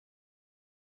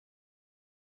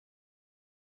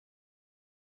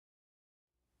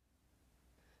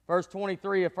Verse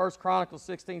 23 of 1 Chronicles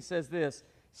 16 says this,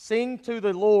 "Sing to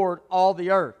the Lord, all the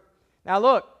earth." Now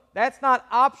look, that's not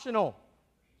optional.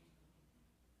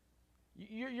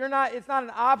 It's not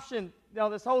an option. You know,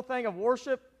 this whole thing of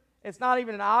worship, it's not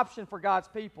even an option for God's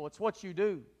people. It's what you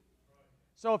do.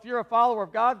 So if you're a follower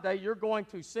of God today, you're going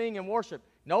to sing and worship.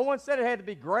 No one said it had to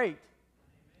be great.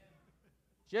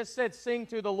 Just said sing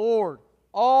to the Lord,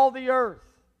 all the earth.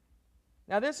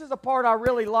 Now this is a part I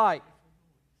really like,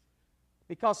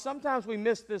 because sometimes we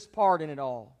miss this part in it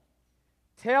all.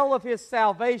 Tell of His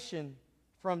salvation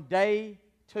from day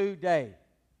to day.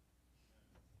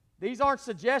 These aren't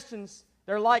suggestions,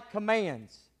 they're like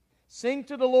commands. Sing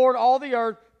to the Lord, all the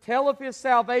earth. Tell of His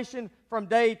salvation from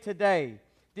day to day.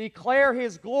 Declare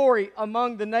His glory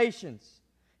among the nations,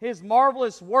 His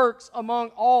marvelous works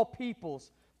among all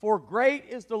peoples. For great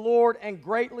is the Lord and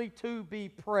greatly to be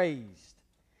praised.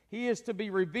 He is to be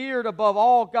revered above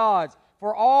all gods,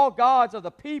 for all gods of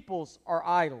the peoples are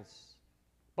idols.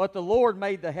 But the Lord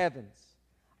made the heavens.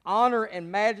 Honor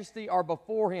and majesty are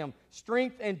before Him.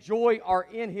 Strength and joy are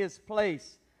in His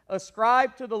place.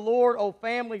 Ascribe to the Lord, O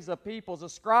families of peoples.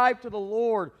 Ascribe to the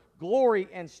Lord glory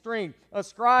and strength.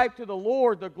 Ascribe to the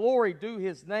Lord the glory due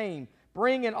His name.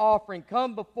 Bring an offering.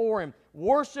 Come before Him.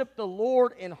 Worship the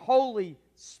Lord in holy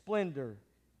splendor.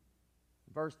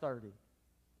 Verse 30.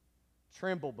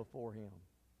 Tremble before Him.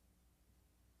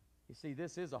 You see,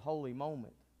 this is a holy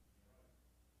moment.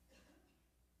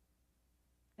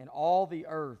 And all the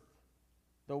earth,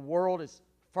 the world is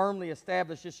firmly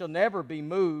established. It shall never be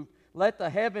moved. Let the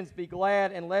heavens be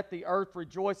glad, and let the earth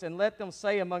rejoice, and let them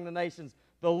say among the nations,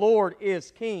 the Lord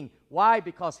is King. Why?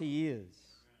 Because He is.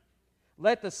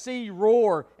 Let the sea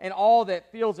roar, and all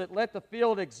that fills it. Let the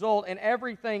field exult, and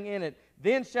everything in it.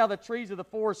 Then shall the trees of the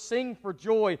forest sing for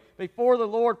joy before the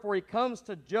Lord, for He comes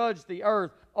to judge the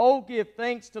earth. Oh, give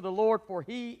thanks to the Lord, for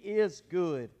He is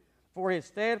good, for His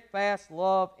steadfast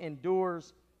love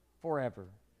endures forever.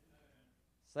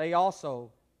 Say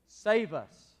also, save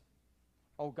us,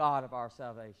 O God of our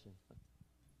salvation.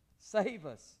 Save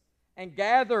us and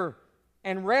gather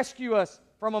and rescue us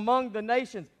from among the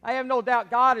nations. I have no doubt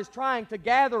God is trying to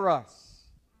gather us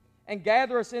and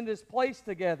gather us in this place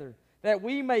together, that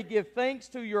we may give thanks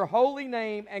to your holy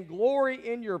name and glory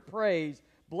in your praise.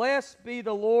 Blessed be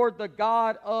the Lord, the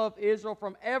God of Israel,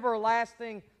 from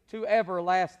everlasting to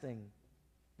everlasting.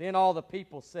 Then all the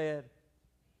people said,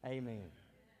 Amen.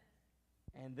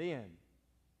 And then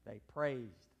they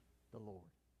praised the Lord.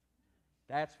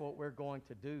 That's what we're going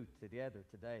to do together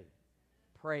today.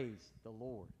 Praise the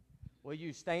Lord. Will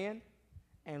you stand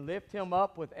and lift Him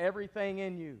up with everything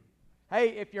in you? Hey,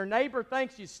 if your neighbor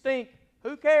thinks you stink,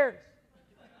 who cares?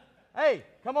 Hey,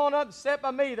 come on up and sit by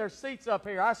me. There's seats up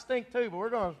here. I stink too, but we're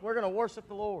gonna worship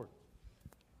the Lord.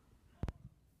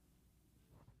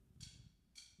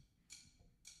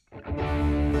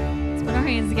 Let's put our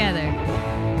hands together.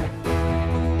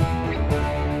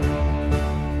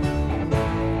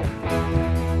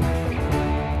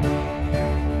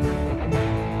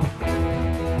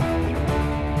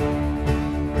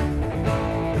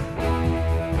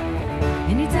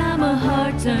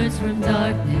 Turns from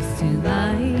darkness to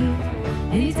light.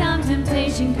 Anytime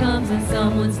temptation comes and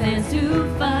someone stands to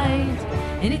fight.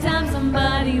 Anytime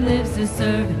somebody lives to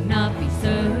serve and not be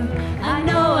served. I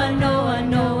know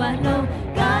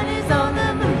God is on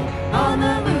the move, on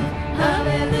the move.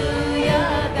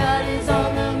 Hallelujah, God is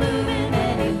on the move in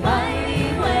many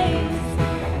mighty ways.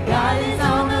 God is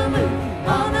on the move,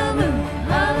 on the move.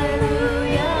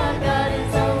 Hallelujah, God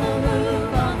is on the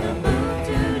move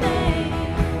today.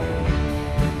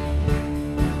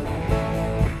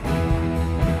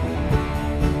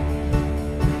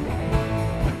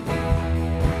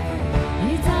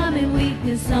 Anytime in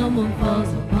weakness someone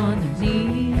falls upon their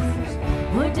knees,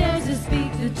 or dares to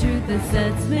speak the truth that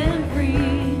sets men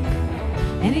free.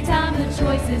 Anytime the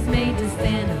choice is made to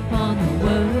stand upon the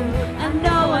word, I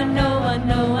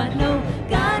know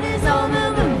God is on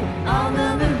the move, on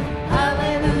the move.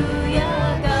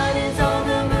 Hallelujah, God is on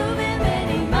the move in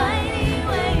many mighty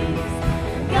ways.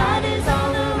 God is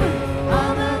on the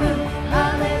move,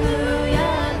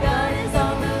 hallelujah. God is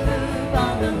on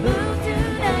the move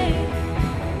today.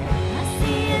 I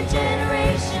see a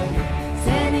generation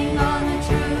standing on the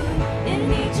truth in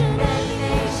each and every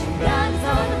nation. God is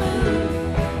on the move.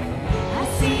 I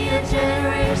see a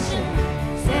generation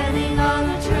standing on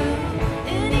the truth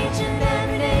in each and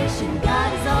every nation.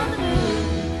 God is on the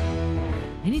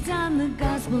move. Anytime the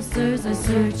gospel stirs a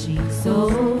searching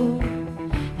soul,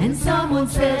 and someone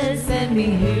says, send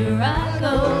me, here I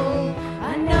go.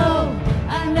 I know.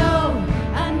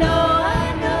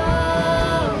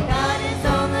 God is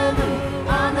on the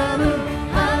move,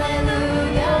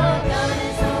 hallelujah.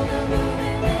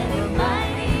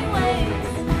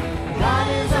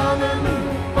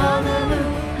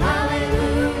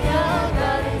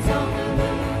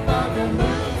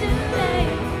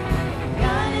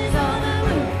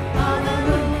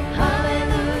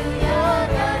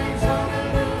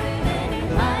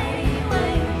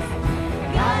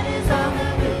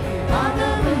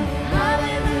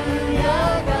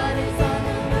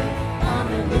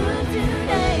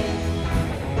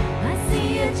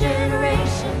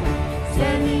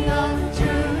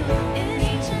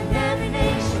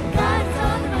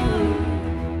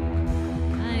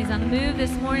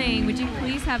 morning. Would you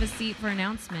please have a seat for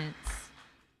announcements?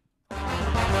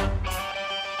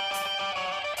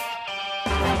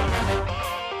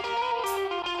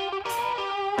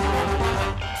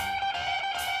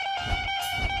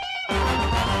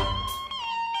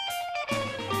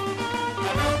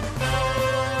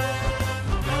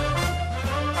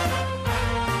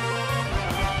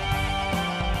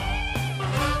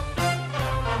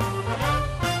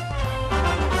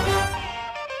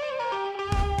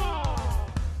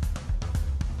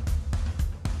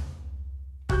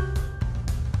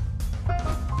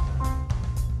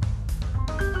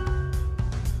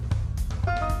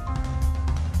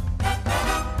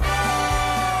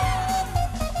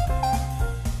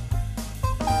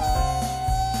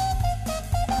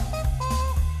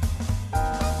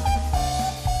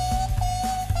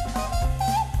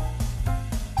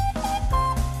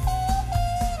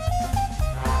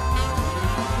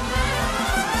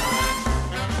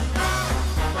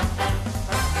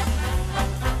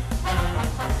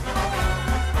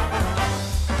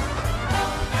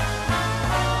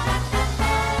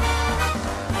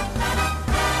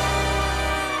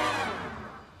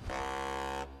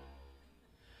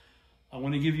 I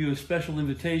want to give you a special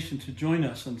invitation to join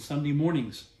us on Sunday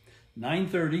mornings,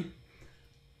 9:30,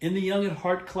 in the Young at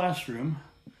Heart classroom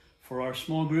for our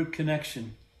small group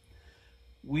connection.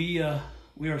 We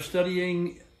are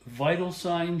studying vital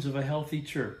signs of a healthy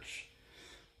church.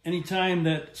 Anytime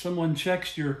that someone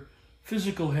checks your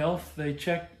physical health, they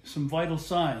check some vital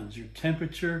signs: your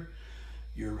temperature,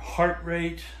 your heart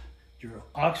rate, your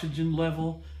oxygen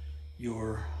level,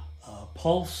 your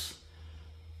pulse,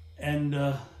 and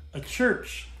a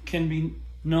church can be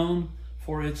known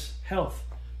for its health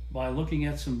by looking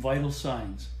at some vital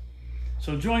signs.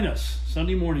 So join us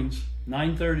Sunday mornings,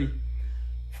 9:30,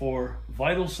 for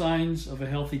Vital Signs of a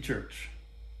Healthy Church.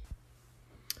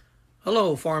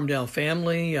 Hello, Farmdale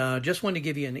family. Just wanted to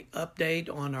give you an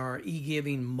update on our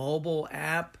eGiving mobile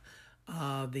app.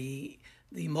 The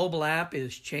mobile app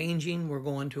is changing. We're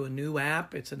going to a new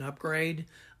app. It's an upgrade.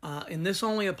 And this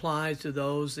only applies to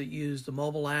those that use the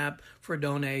mobile app for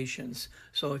donations.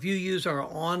 So if you use our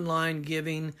online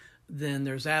giving, then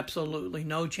there's absolutely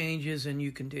no changes and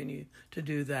you continue to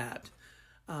do that.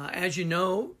 As you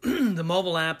know, the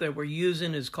mobile app that we're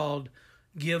using is called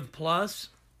Give Plus.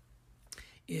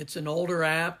 It's an older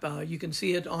app. You can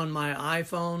see it on my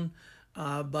iPhone,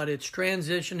 but it's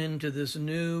transitioning to this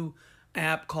new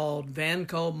app called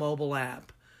Vanco Mobile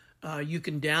App. You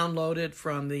can download it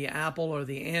from the Apple or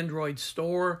the Android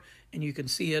store, and you can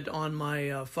see it on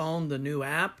my phone, the new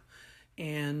app.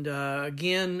 And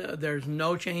again, there's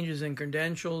no changes in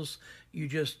credentials. You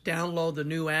just download the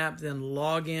new app, then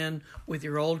log in with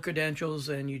your old credentials,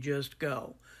 and you just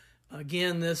go.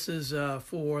 Again, this is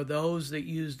for those that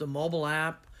use the mobile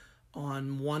app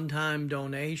on one-time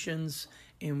donations,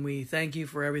 and we thank you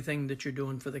for everything that you're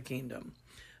doing for the kingdom.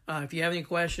 If you have any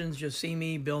questions, just see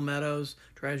me, Bill Meadows,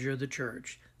 Treasurer of the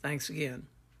Church. Thanks again.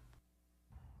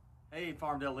 Hey,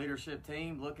 Farmdale Leadership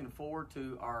Team, looking forward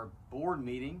to our board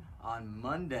meeting on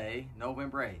Monday,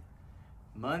 November 8th.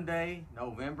 Monday,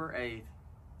 November 8th,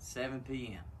 7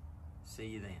 p.m. See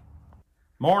you then.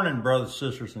 Morning, brothers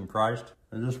and sisters in Christ.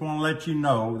 I just want to let you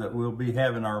know that we'll be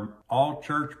having our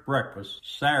all-church breakfast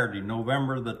Saturday,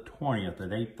 November the 20th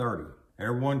at 8:30.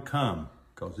 Everyone come,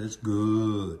 because it's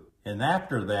good. And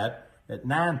after that, at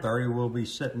 9:30, we'll be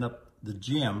setting up the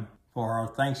gym for our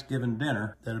Thanksgiving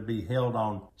dinner that'll be held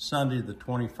on Sunday the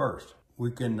 21st. We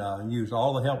can use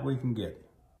all the help we can get.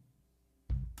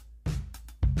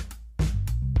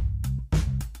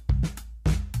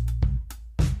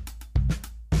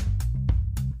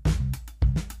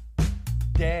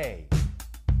 Day.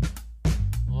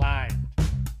 Light.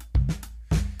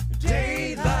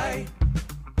 Daylight.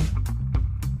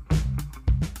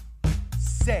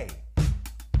 Say.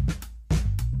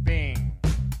 Bing.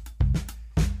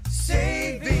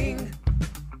 Saving.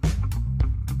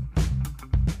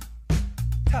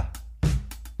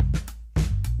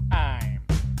 Time.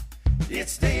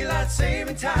 It's daylight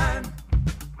saving time.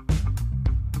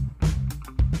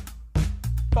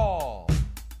 Fall.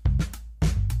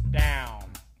 Down.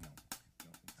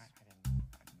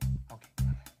 Okay.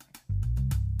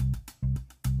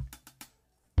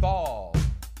 Fall.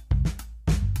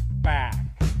 Back.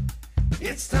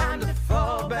 It's time to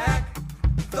fall back.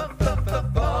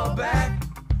 Fall back.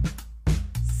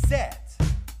 Set.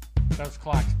 Those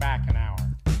clocks back an hour.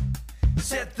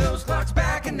 Set those clocks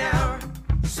back an hour.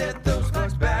 Set those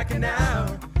clocks back an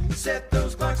hour. Set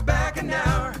those clocks back an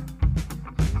hour.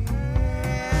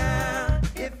 Yeah.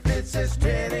 If it says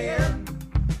 10 a.m.,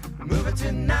 move it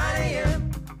to 9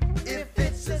 a.m. If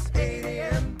it says 8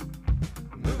 a.m.,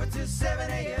 move it to 7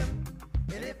 a.m. a.m.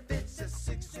 And if it's a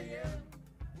 6 a.m.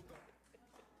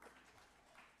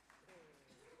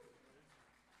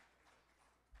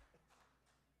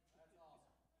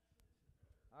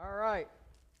 All right.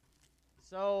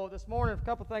 So this morning, a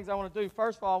couple things I want to do.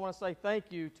 First of all, I want to say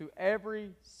thank you to every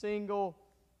single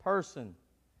person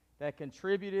that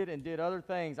contributed and did other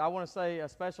things. I want to say a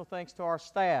special thanks to our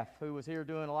staff who was here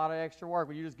doing a lot of extra work.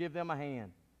 Will you just give them a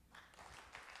hand?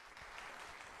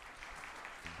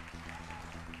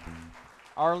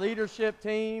 Our leadership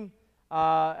team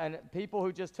and people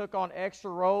who just took on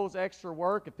extra roles, extra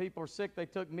work. If people were sick, they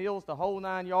took meals, the whole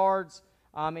 9 yards.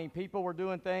 I mean, people were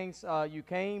doing things. You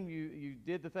came, you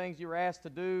did the things you were asked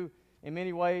to do in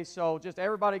many ways. So just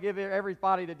everybody give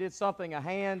everybody that did something a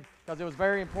hand, because it was a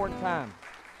very important time.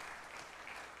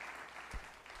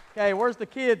 Okay, where's the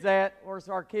kids at? Where's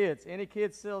our kids? Any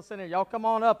kids still sitting there? Y'all come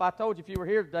on up. I told you if you were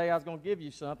here today, I was going to give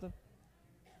you something.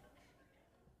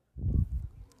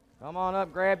 Come on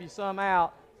up, grab you some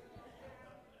out.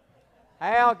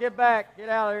 Hal, get back. Get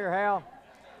out of here, Hal.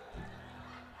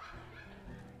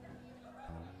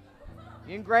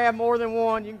 You can grab more than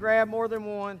one. You can grab more than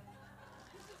one.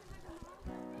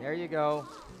 There you go.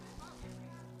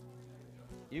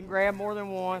 You can grab more than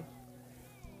one.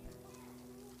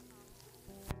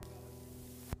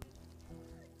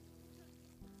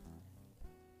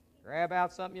 Grab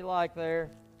out something you like there.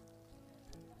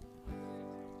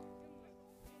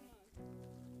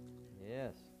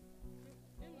 Yes.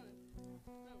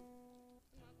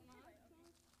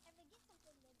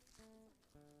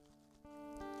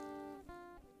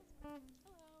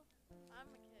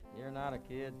 You're not a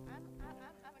kid. I'm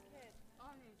a kid.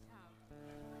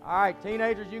 All right,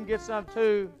 teenagers, you can get some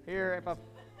too here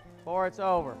before it's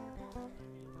over.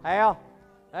 Hal,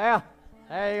 there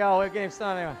you go. We'll give him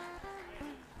some anyway.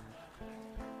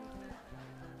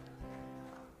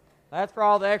 That's for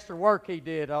all the extra work he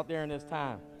did out there in this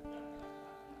time.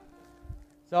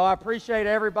 So I appreciate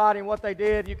everybody and what they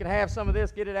did. You can have some of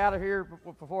this, get it out of here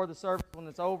before the service. When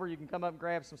it's over, you can come up and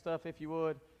grab some stuff if you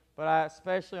would. But I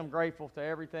especially am grateful to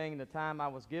everything and the time I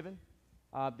was given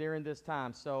during this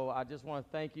time. So I just want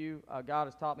to thank you. God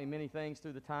has taught me many things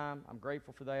through the time. I'm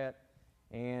grateful for that.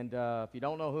 And if you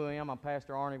don't know who I am, I'm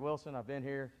Pastor Arnie Wilson. I've been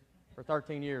here for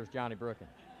 13 years, Johnny Brooken.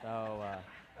 So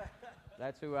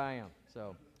that's who I am.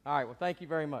 So, all right, well, thank you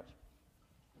very much.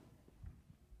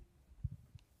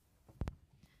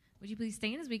 Would you please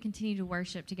stand as we continue to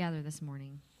worship together this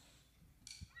morning?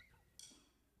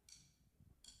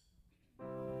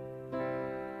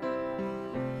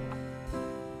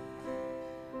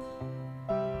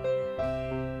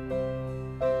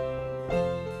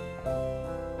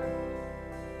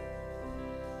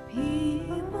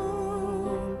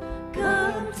 People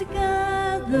come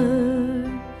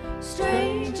together,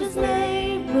 strangers,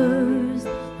 neighbors,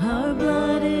 our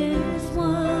blood is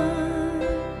one.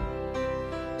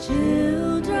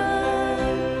 Children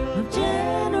of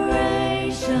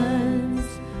generations,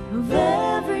 of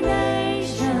every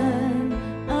nation,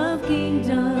 of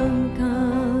kingdom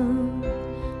come.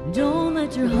 Don't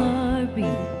let your heart be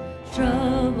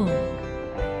troubled.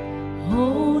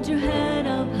 Hold your head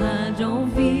up high, don't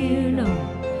fear no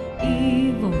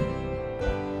evil.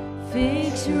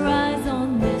 Fix your eyes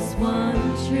on this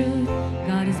one truth.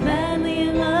 God is madly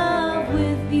in love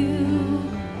with you.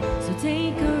 So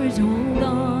take courage, hold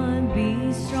on,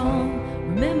 be strong.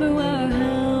 Remember where our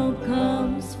help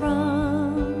comes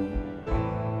from.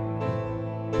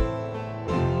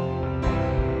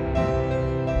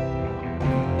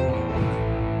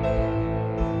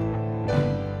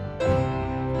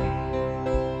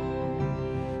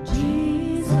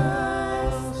 Jesus,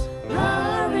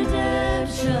 our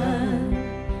redemption,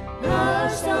 our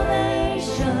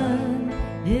salvation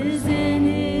is in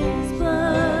His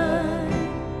blood.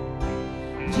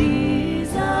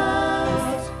 Jesus,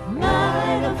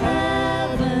 light of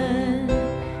heaven,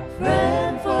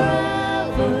 friend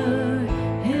forever,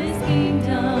 His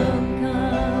kingdom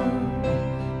come.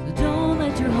 So don't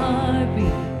let your heart be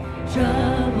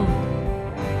troubled.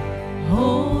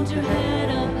 Hold your head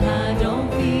up high, don't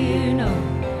fear no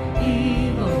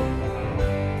evil.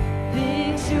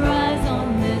 Fix your eyes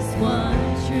on this one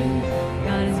truth.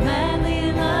 God is madly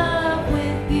in love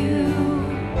with you.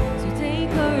 So take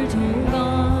courage, hold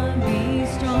on, be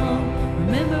strong.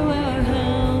 Remember where our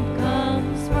help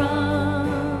comes from.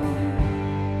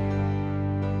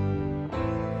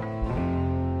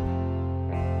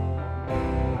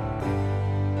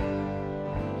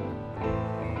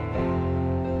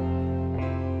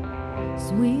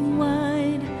 Swing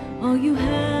wide, all you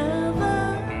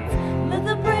heavens, let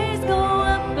the praise go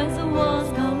up as the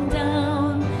walls come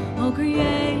down. All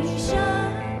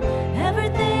creation,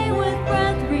 everything with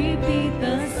breath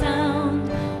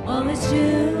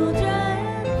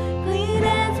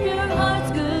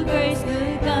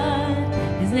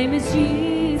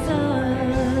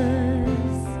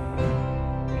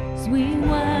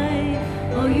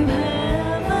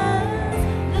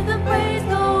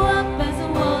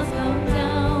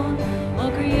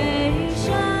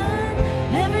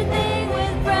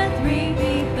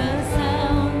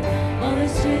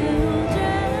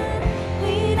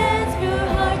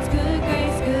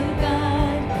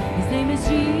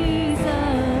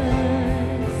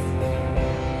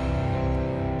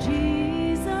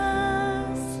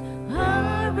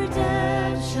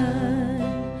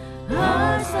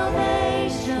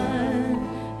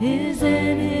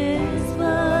in His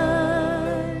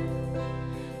blood.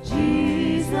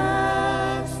 Jesus,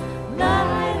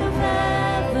 Light of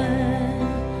heaven,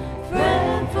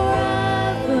 friend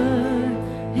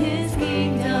forever, His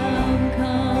kingdom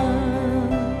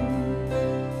come.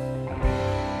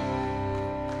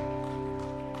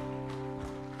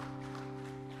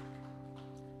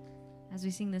 As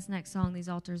we sing this next song, these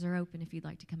altars are open if you'd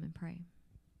like to come and pray.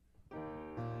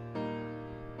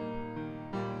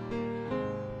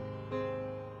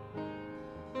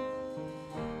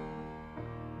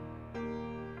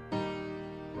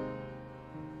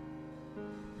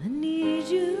 I need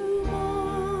you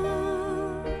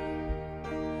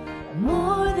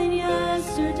more than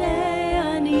yesterday.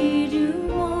 I need you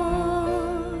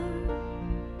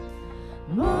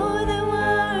more than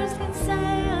words can say.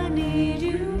 I need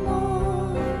you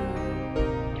more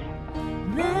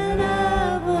than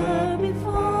ever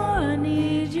before. I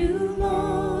need you,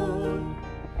 Lord.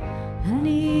 I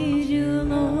need you,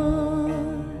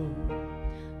 Lord,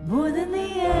 more than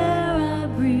the air I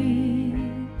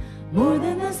breathe, more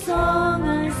than the song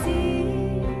I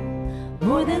sing,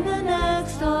 more than the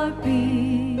next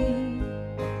heartbeat,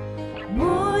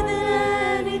 more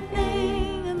than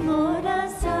anything. And Lord,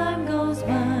 as time goes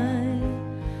by,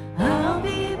 I'll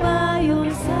be by your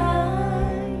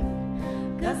side,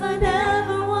 'cause I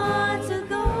never want to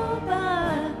go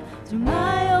back to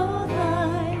my old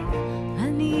life. I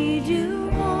need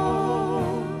you more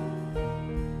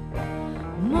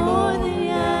than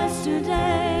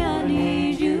yesterday. I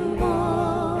need you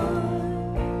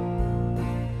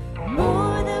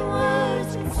more than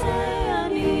words can say. I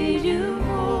need you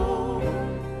more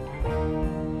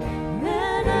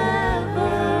than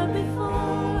ever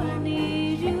before. I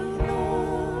need you,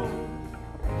 Lord.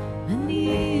 I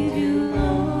need you,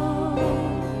 Lord.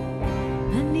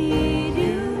 I need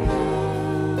you,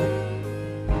 Lord.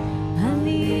 I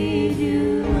need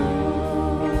you,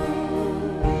 Lord.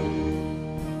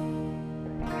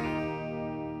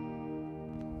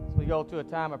 As we go to a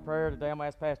time of prayer today, I'm going to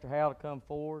ask Pastor Hal to come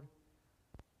forward.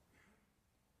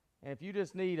 And if you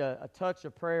just need a touch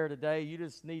of prayer today, you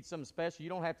just need something special, you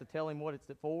don't have to tell him what it's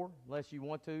for unless you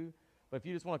want to. But if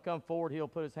you just want to come forward, he'll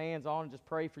put his hands on and just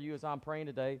pray for you as I'm praying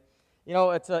today. You know,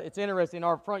 it's interesting. In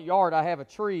our front yard, I have a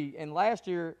tree. And last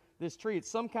year, this tree, it's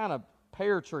some kind of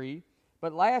pear tree.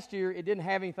 But last year, it didn't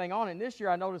have anything on it. And this year,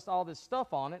 I noticed all this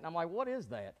stuff on it. And I'm like, what is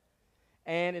that?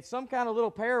 And it's some kind of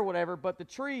little pear or whatever, but the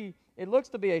tree, it looks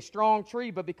to be a strong tree,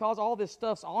 but because all this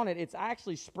stuff's on it, it's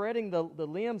actually spreading the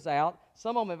limbs out.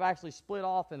 Some of them have actually split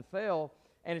off and fell,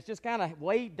 and it's just kind of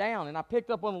weighed down. And I picked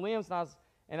up one of the limbs,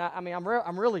 and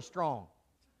I'm really strong.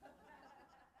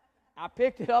 I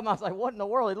picked it up, and I was like, what in the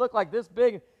world? It looked like this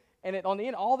big, and on the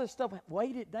end, all this stuff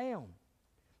weighed it down.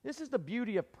 This is the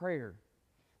beauty of prayer,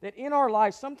 that in our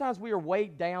lives, sometimes we are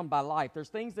weighed down by life. There's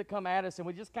things that come at us, and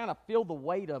we just kind of feel the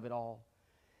weight of it all.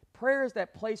 Prayer is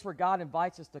that place where God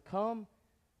invites us to come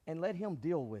and let Him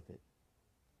deal with it.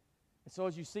 And so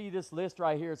as you see this list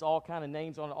right here, it's all kind of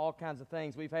names on it, all kinds of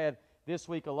things. We've had, this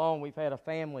week alone, we've had a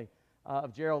family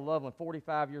of Gerald Loveland,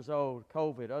 45 years old,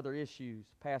 COVID, other issues,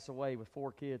 pass away with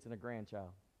 4 kids and a grandchild.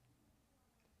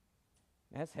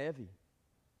 That's heavy.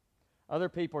 Other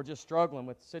people are just struggling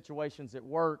with situations at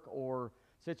work or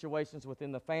situations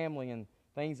within the family, and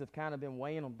things have kind of been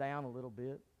weighing them down a little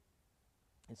bit.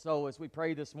 And so as we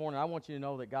pray this morning, I want you to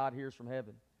know that God hears from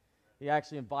heaven. He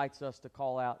actually invites us to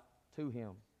call out to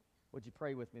Him. Would you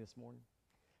pray with me this morning?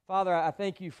 Father, I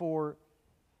thank you for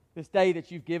this day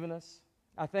that you've given us.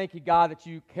 I thank you, God, that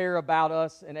you care about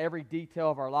us in every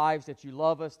detail of our lives, that you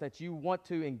love us, that you want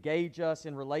to engage us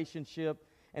in relationship,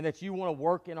 and that you want to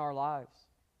work in our lives.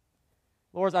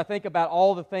 Lord, as I think about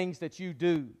all the things that you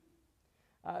do,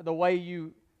 the way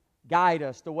you guide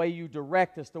us, the way you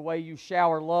direct us, the way you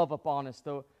shower love upon us,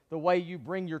 the way you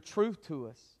bring your truth to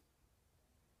us.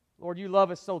 Lord, you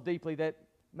love us so deeply that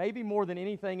maybe more than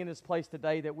anything in this place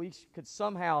today, that we could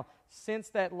somehow sense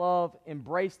that love,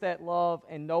 embrace that love,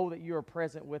 and know that you are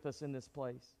present with us in this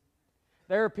place.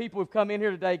 There are people who've come in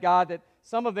here today, God, that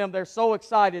some of them, they're so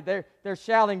excited. They're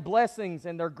shouting blessings,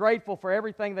 and they're grateful for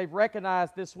everything they've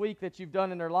recognized this week that you've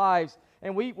done in their lives.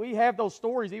 And we have those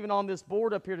stories even on this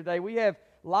board up here today. We have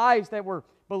lives that were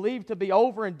believed to be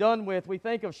over and done with. We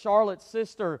think of Charlotte's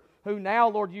sister, who now,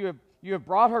 Lord, you have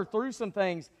brought her through some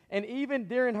things. And even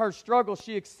during her struggle,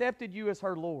 she accepted you as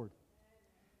her Lord.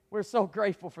 We're so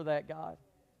grateful for that, God.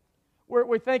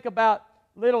 We think about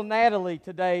little Natalie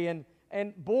today,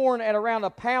 and born at around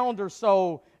a pound or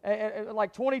so,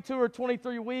 like 22 or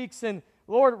 23 weeks. And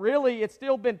Lord, really, it's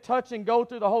still been touch and go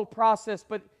through the whole process.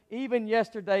 But even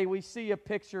yesterday, we see a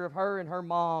picture of her and her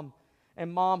mom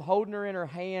and Mom holding her in her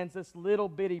hands, this little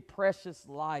bitty precious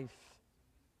life.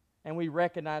 And we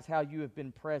recognize how you have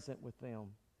been present with them.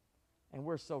 And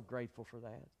we're so grateful for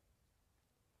that.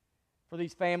 For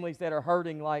these families that are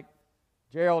hurting like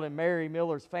Gerald and Mary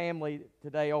Miller's family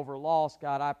today over loss,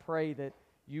 God, I pray that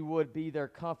you would be their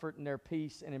comfort and their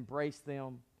peace and embrace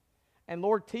them. And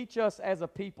Lord, teach us as a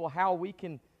people how we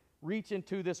can reach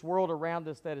into this world around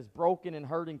us that is broken and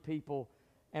hurting people,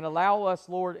 and allow us,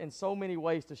 Lord, in so many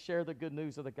ways to share the good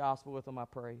news of the gospel with them, I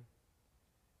pray.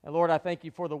 And Lord, I thank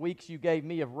you for the weeks you gave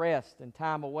me of rest and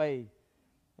time away.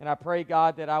 And I pray,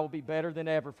 God, that I will be better than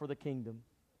ever for the kingdom.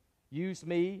 Use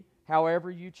me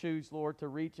however you choose, Lord, to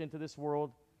reach into this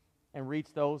world and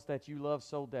reach those that you love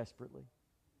so desperately.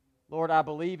 Lord, I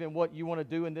believe in what you want to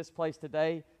do in this place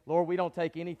today. Lord, we don't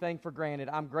take anything for granted.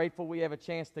 I'm grateful we have a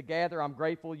chance to gather. I'm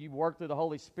grateful you work through the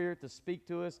Holy Spirit to speak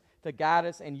to us, to guide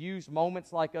us, and use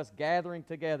moments like us gathering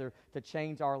together to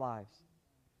change our lives.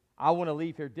 I want to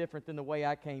leave here different than the way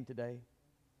I came today.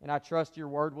 And I trust your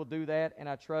word will do that, and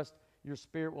I trust your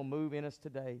Spirit will move in us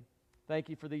today. Thank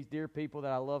you for these dear people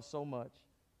that I love so much.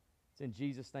 It's in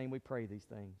Jesus' name we pray these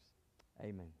things.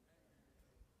 Amen.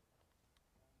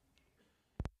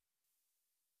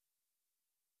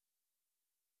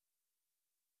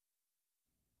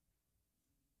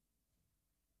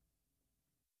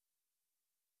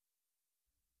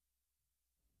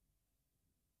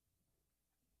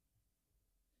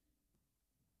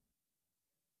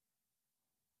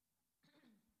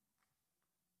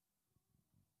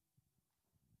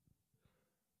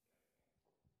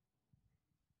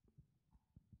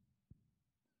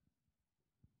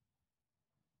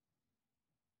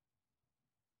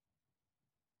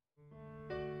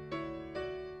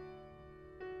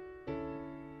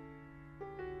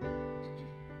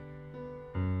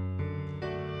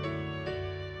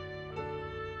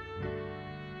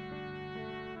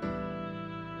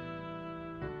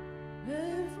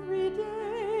 Every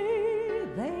day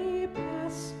they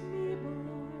pass me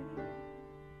by.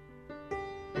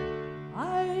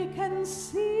 I can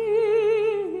see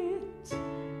it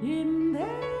in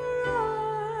their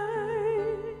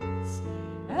eyes.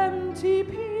 Empty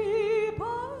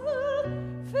people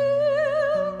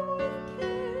filled with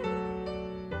care,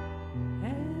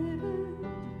 headed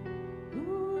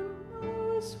who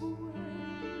knows where.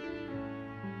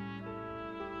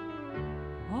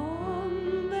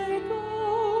 On they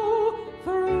go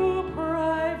through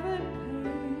private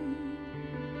pain,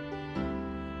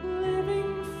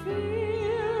 living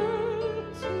fear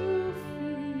to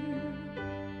fear.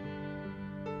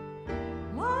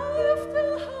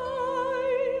 Laughter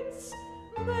hides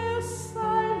their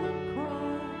silent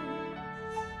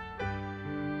cries.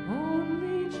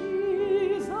 Only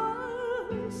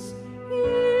Jesus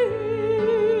hears.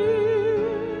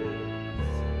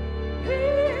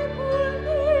 People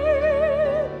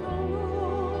need the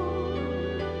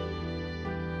Lord.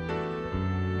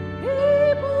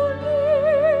 People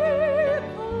need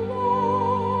the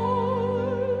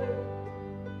Lord.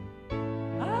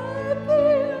 At the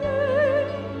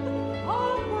end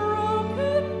of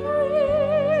broken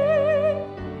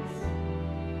dreams,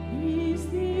 He's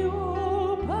the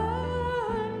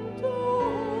open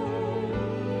door.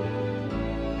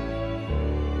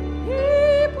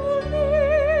 People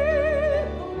need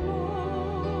the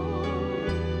Lord.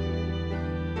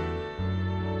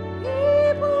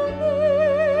 People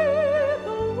need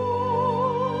the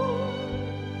Lord.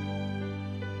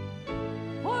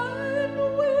 When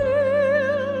will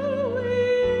we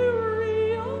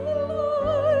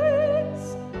realize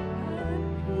that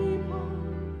people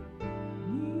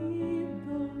need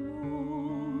the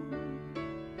Lord?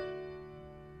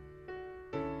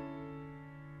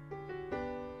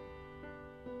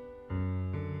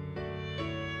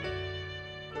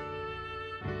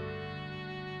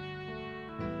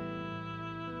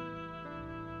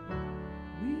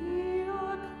 We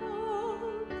are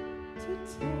called to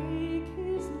take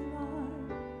His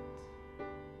light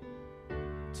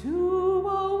to a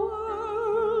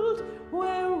world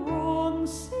where wrong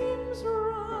seems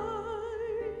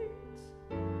right.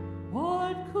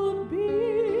 What could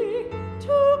be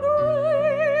too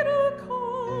great a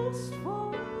cost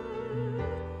for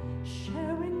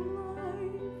sharing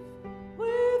life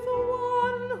with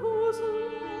one who's lost?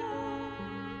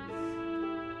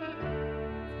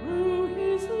 Through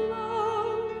His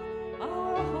love,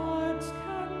 our hearts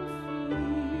can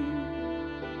feel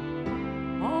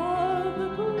all the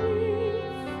grief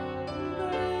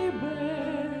they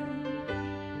bear.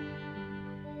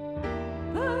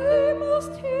 They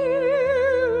must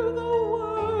hear the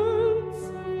words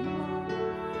of life.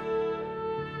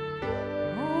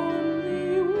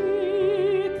 Only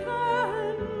we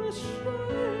can share.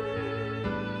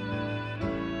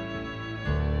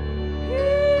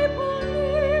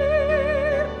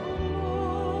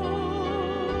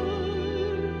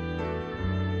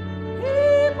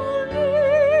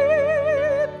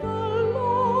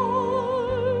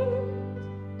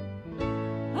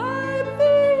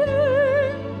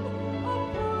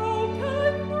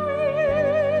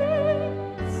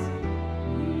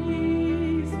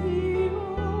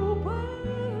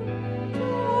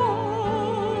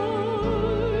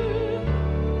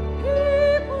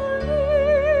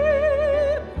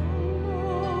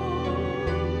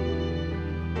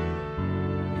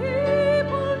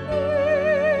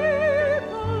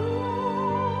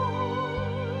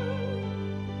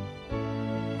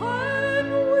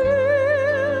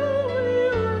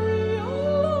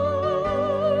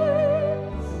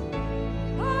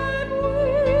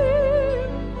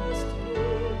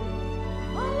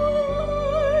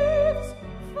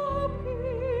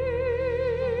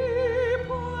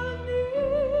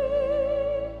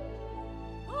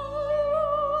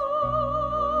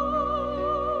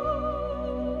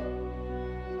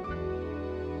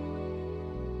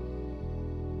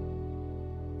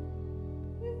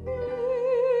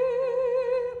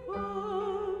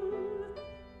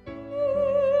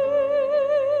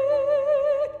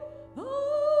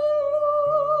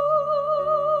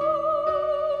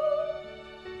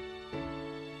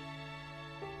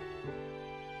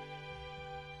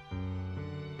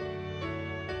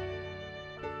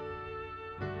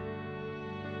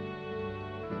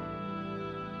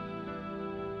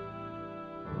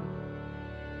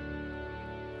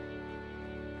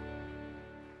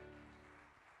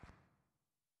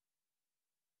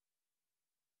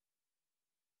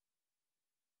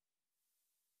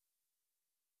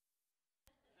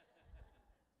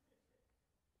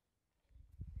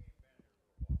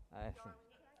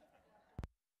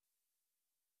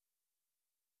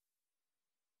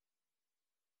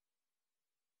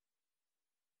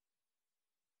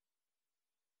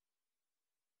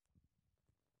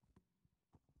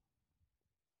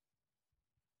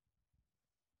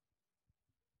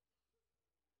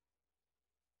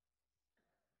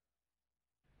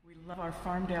 We love our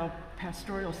Farmdale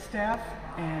pastoral staff,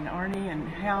 and Arnie and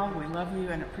Hal, we love you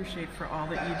and appreciate for all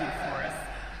that you do for us.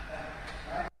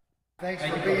 Thanks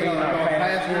for being our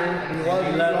pastor. We love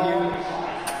you all.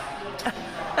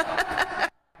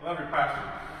 Love your pastor.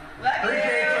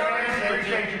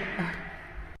 Appreciate you.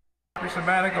 Your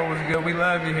sabbatical was good. We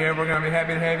love you here. We're going to be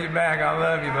happy to have you back. I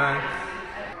love you, man.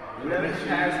 We love you,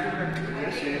 Pastor.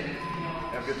 Miss you.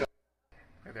 Have a good time.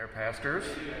 Hey there, pastors.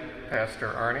 Pastor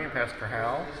Arnie and Pastor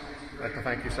Hal. I'd like to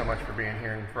thank you so much for being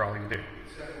here and for all you do.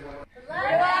 Love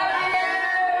you!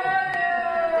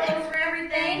 Thanks for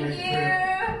everything.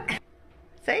 Thank you!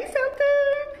 Say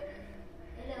something!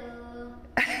 Hello!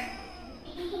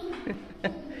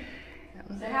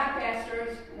 Say hi,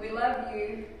 pastors. We love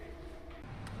you.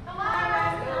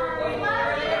 Hello! We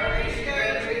love you!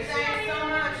 Appreciate you. Thanks so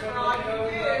much for all you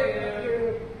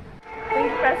do.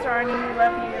 Thanks, Pastor Arnie. We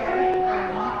love you.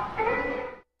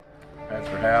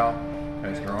 Pastor Hal,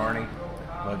 Pastor Arnie,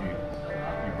 love you.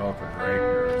 You both are great.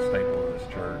 You're a staple of this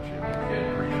church, and we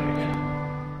appreciate you.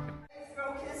 Throw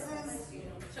kisses.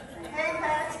 Hey,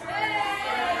 Pastor.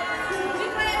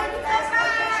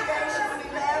 Pastor, we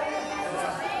love you.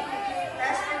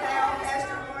 Pastor Hal,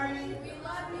 Pastor Arnie. We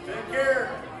love you. Take care.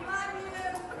 We love you.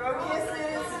 Throw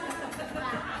kisses.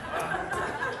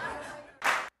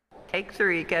 Take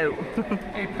three, go.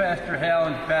 Hey, Pastor Hal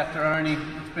and Pastor Arnie,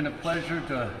 it's been a pleasure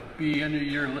to be under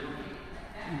your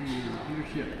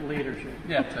leadership.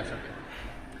 Yes, that's okay.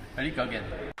 Ready? Go get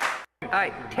it. All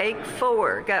right, take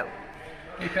four, go.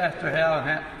 Hey, Pastor Hal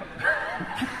and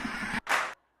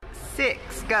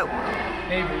 6, go.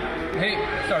 Hey,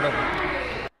 start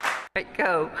over. Right,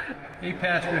 go. Hey,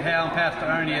 Pastor Hal and Pastor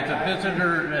Arnie, as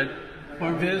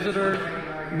a visitor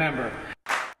member.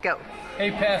 Go.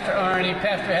 Hey, Pastor Arnie,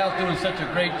 Pastor Hal's doing such a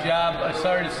great job. I'm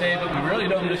sorry to say, but we really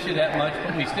don't miss you that much,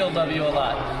 but we still love you a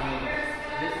lot.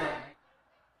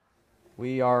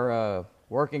 We are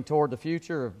working toward the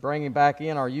future of bringing back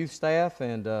in our youth staff,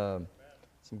 and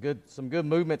some good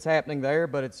movements happening there.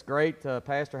 But it's great.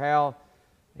 Pastor Hal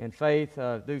and Faith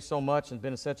do so much and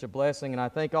been such a blessing. And I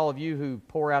thank all of you who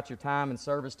pour out your time and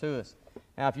service to us.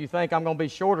 Now, if you think I'm going to be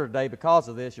shorter today because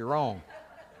of this, you're wrong.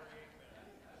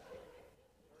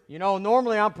 You know,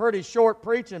 normally I'm pretty short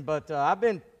preaching, but I've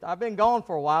been gone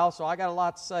for a while, so I got a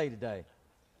lot to say today.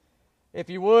 If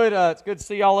you would, it's good to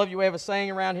see all of you. We have a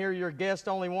saying around here, you're a guest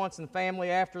only once and family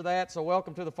after that, so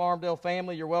welcome to the Farmdale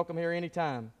family. You're welcome here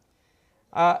anytime.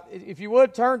 If you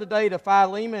would, turn today to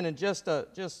Philemon and just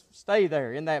stay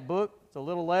there in that book. It's a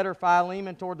little letter,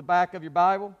 Philemon, toward the back of your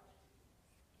Bible.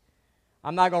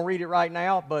 I'm not going to read it right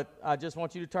now, but I just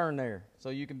want you to turn there so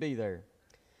you can be there.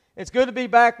 It's good to be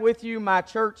back with you, my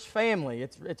church family.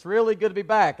 It's really good to be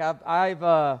back.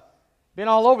 I've been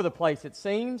all over the place, it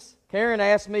seems. Karen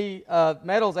asked me,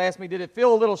 Meadows asked me, did it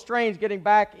feel a little strange getting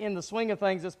back in the swing of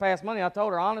things this past Monday? I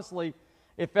told her, honestly,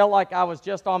 it felt like I was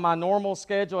just on my normal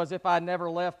schedule as if I'd never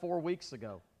left 4 weeks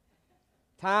ago.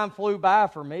 Time flew by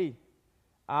for me.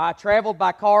 I traveled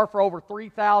by car for over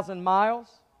 3,000 miles.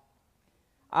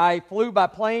 I flew by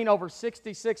plane over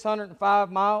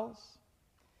 6,605 miles.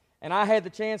 And I had the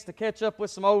chance to catch up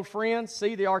with some old friends,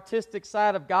 see the artistic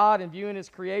side of God and viewing His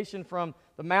creation from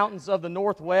the mountains of the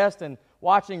Northwest and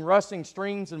watching rushing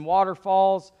streams and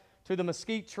waterfalls to the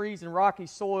mesquite trees and rocky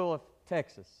soil of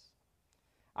Texas.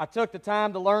 I took the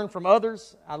time to learn from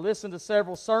others. I listened to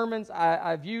several sermons.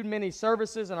 I viewed many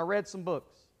services, and I read some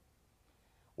books.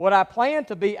 What I planned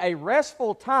to be a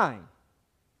restful time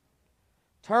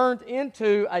turned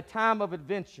into a time of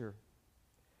adventure.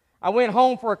 I went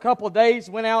home for a couple of days,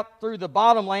 went out through the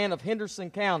bottomland of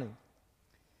Henderson County.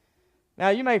 Now,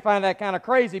 you may find that kind of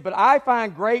crazy, but I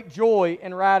find great joy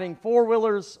in riding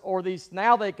four-wheelers, or these,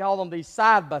 now they call them these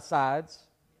side-by-sides.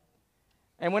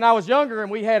 And when I was younger and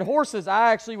we had horses,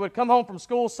 I actually would come home from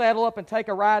school, saddle up, and take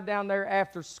a ride down there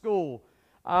after school.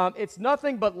 It's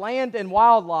nothing but land and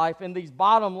wildlife in these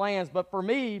bottom lands, but for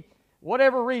me,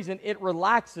 whatever reason, it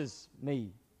relaxes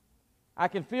me. I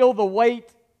can feel the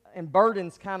weight and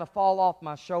burdens kind of fall off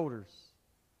my shoulders.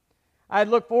 I had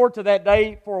looked forward to that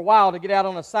day for a while to get out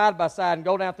on a side-by-side and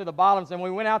go down through the bottoms, and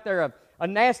when we went out there, a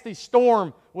nasty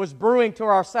storm was brewing to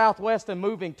our southwest and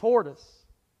moving toward us.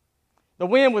 The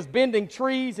wind was bending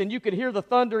trees, and you could hear the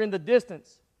thunder in the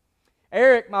distance.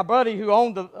 Eric, my buddy who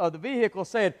owned the vehicle,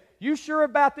 said, "You sure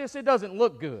about this? It doesn't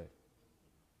look good."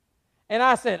 And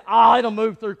I said, oh, it'll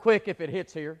move through quick if it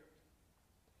hits here.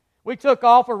 We took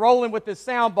off. We're rolling with this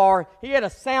sound bar. He had a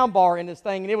sound bar in this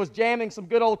thing, and it was jamming some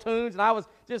good old tunes, and I was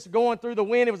just going through the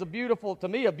wind. It was a beautiful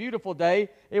day.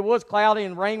 It was cloudy,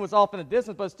 and rain was off in the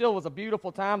distance, but it still was a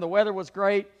beautiful time. The weather was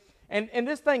great. And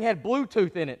this thing had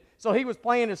Bluetooth in it. So he was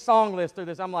playing his song list through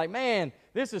this. I'm like, man,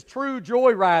 this is true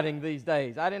joyriding these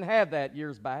days. I didn't have that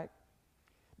years back.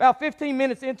 About 15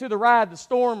 minutes into the ride, the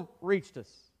storm reached us.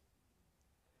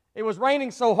 It was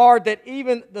raining so hard that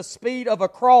even the speed of a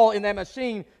crawl in that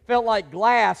machine felt like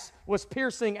glass was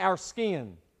piercing our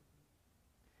skin.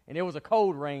 And it was a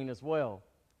cold rain as well.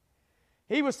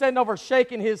 He was sitting over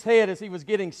shaking his head as he was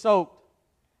getting soaked.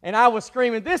 And I was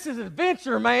screaming, this is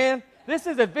adventure, man. This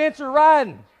is adventure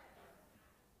riding.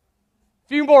 A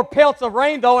few more pelts of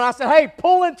rain, though, and I said, hey,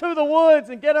 pull into the woods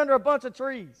and get under a bunch of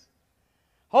trees.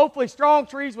 Hopefully strong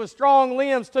trees with strong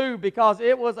limbs, too, because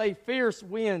it was a fierce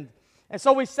wind. And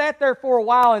so we sat there for a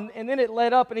while, and then it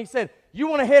let up, and he said, you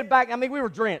want to head back? I mean, we were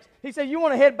drenched. He said, you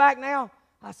want to head back now?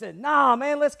 I said, nah,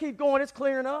 man, let's keep going. It's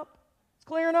clearing up. It's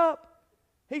clearing up.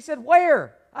 He said,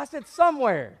 where? I said,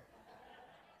 somewhere.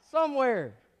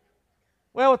 Somewhere.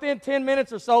 Well, within 10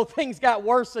 minutes or so, things got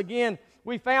worse again.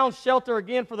 We found shelter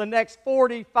again for the next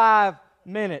 45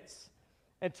 minutes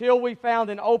until we found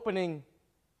an opening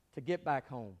to get back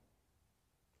home.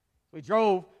 We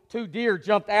drove. 2 deer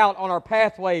jumped out on our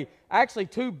pathway, actually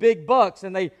 2 big bucks,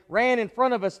 and they ran in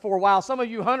front of us for a while. Some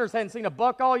of you hunters hadn't seen a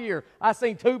buck all year. I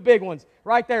seen 2 big ones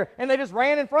right there, and they just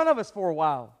ran in front of us for a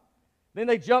while. Then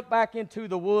they jumped back into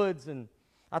the woods, and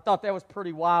I thought that was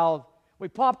pretty wild. We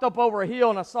popped up over a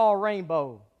hill, and I saw a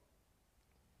rainbow.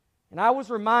 And I was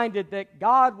reminded that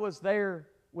God was there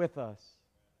with us.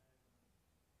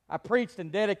 I preached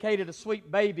and dedicated a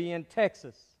sweet baby in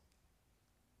Texas,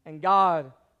 and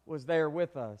God was there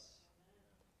with us.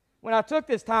 When I took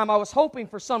this time, I was hoping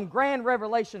for some grand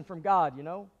revelation from God, you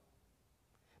know.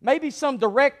 Maybe some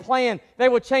direct plan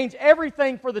that would change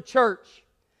everything for the church.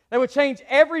 That would change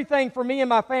everything for me and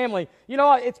my family. You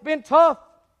know, it's been tough.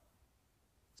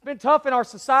 It's been tough in our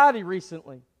society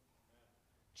recently.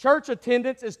 Church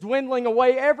attendance is dwindling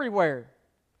away everywhere.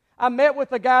 I met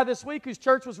with a guy this week whose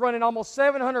church was running almost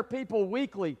 700 people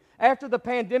weekly. After the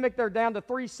pandemic, they're down to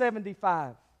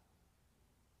 375.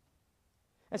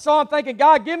 And so I'm thinking,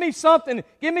 God, give me something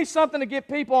to get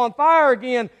people on fire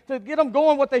again, to get them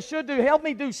going what they should do. Help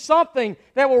me do something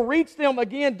that will reach them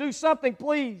again. Do something,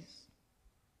 please.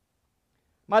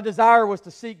 My desire was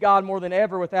to seek God more than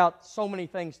ever without so many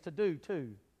things to do,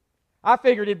 too. I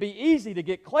figured it'd be easy to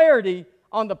get clarity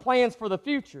on the plans for the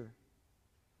future.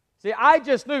 See, I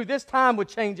just knew this time would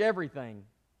change everything.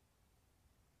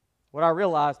 What I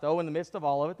realized, though, in the midst of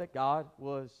all of it, that God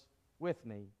was with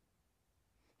me.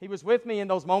 He was with me in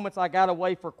those moments I got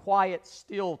away for quiet,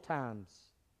 still times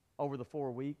over the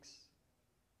 4 weeks.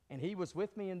 And He was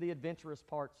with me in the adventurous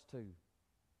parts too.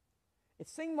 It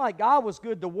seemed like God was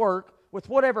good to work with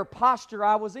whatever posture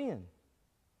I was in.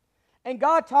 And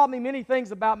God taught me many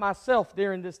things about myself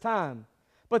during this time.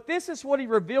 But this is what He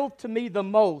revealed to me the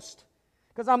most.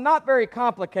 Because I'm not very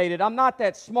complicated. I'm not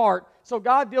that smart. So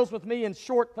God deals with me in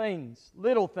short things,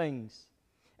 little things.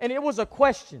 And it was a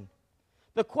question.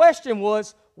 The question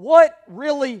was, what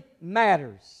really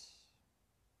matters?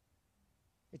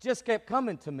 It just kept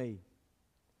coming to me.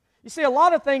 You see, a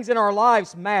lot of things in our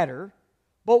lives matter,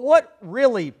 but what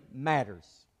really matters?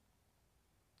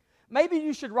 Maybe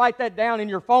you should write that down in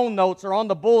your phone notes or on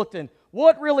the bulletin.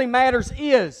 What really matters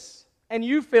is, and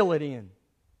you fill it in.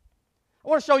 I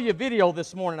want to show you a video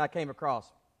this morning I came across.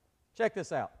 Check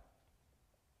this out.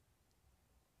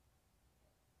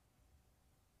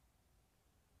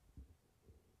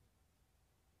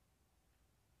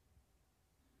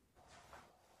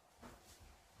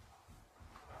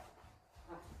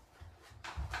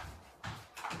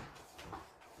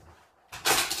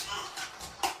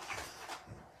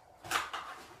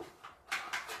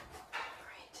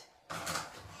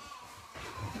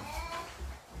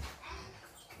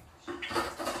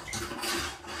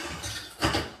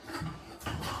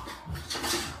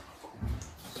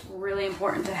 Really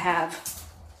important to have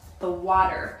the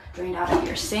water drained out of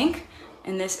your sink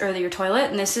and this, or your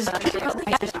toilet, and this is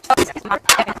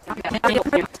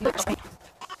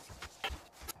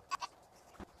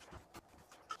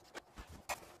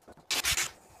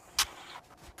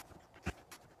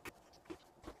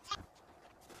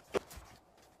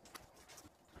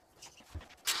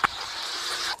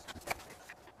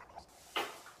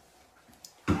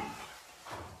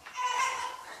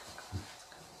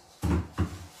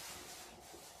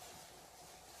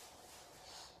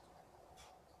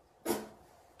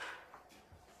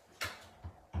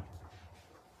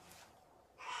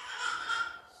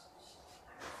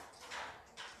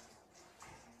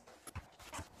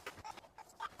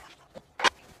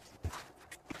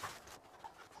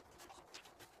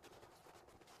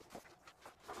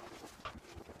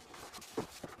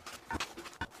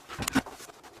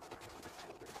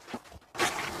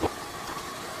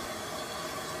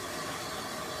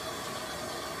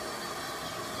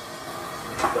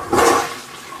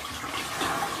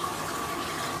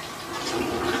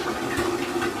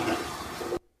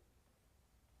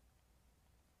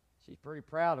She's pretty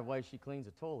proud of the way she cleans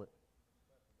a toilet.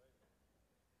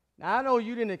 Now, I know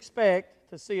you didn't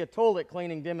expect to see a toilet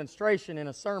cleaning demonstration in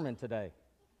a sermon today.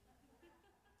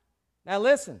 Now,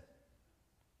 listen.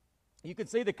 You can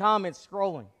see the comments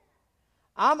scrolling.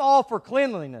 I'm all for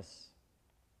cleanliness.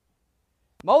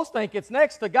 Most think it's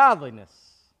next to godliness.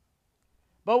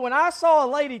 But when I saw a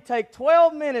lady take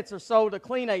 12 minutes or so to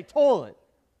clean a toilet,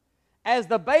 as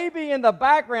the baby in the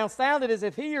background sounded as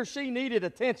if he or she needed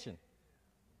attention,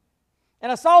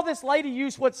 and I saw this lady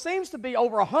use what seems to be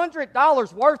over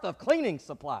 $100 worth of cleaning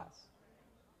supplies.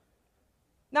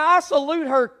 Now, I salute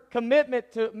her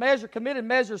committed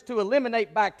measures to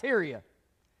eliminate bacteria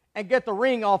and get the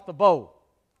ring off the bowl.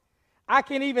 I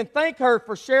can even thank her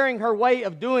for sharing her way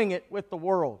of doing it with the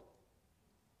world.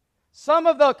 Some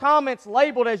of the comments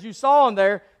labeled, as you saw in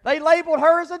there, they labeled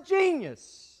her as a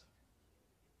genius.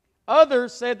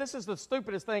 Others said, this is the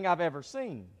stupidest thing I've ever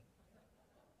seen.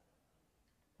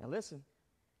 Now listen,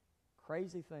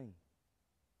 crazy thing.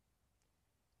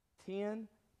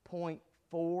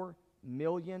 10.4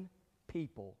 million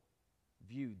people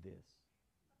viewed this.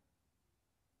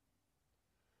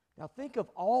 Now think of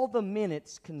all the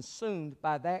minutes consumed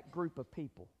by that group of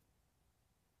people.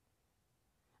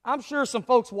 I'm sure some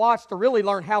folks watched to really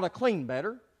learn how to clean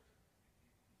better.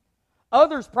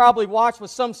 Others probably watched with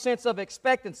some sense of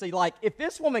expectancy, like if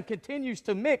this woman continues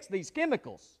to mix these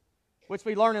chemicals, which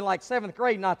we learned in like 7th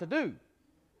grade not to do,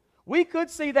 we could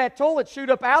see that toilet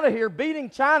shoot up out of here beating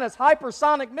China's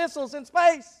hypersonic missiles in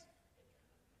space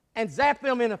and zap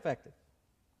them ineffective.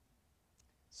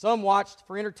 Some watched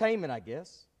for entertainment, I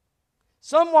guess.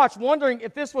 Some watched wondering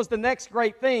if this was the next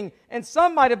great thing, and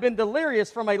some might have been delirious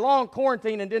from a long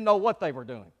quarantine and didn't know what they were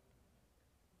doing.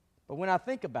 But when I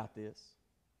think about this,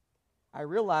 I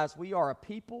realize we are a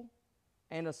people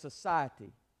and a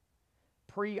society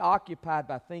preoccupied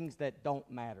by things that don't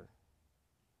matter.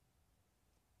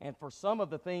 And for some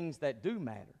of the things that do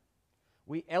matter,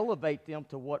 we elevate them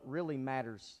to what really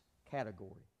matters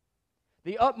category.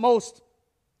 The utmost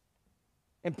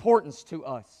importance to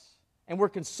us. And we're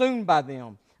consumed by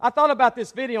them. I thought about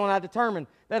this video and I determined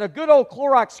that a good old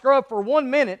Clorox scrub for 1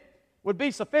 minute would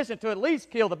be sufficient to at least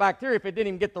kill the bacteria if it didn't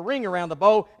even get the ring around the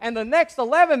bowl. And the next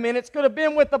 11 minutes could have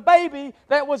been with the baby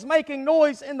that was making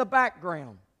noise in the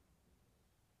background.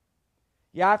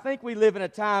 Yeah, I think we live in a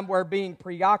time where being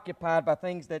preoccupied by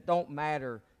things that don't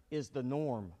matter is the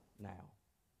norm now.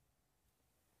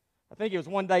 I think it was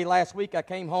one day last week I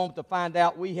came home to find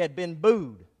out we had been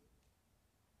booed.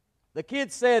 The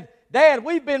kids said, "Dad,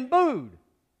 we've been booed."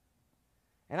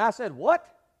 And I said, "What?"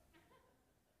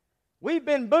 "We've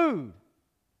been booed."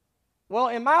 Well,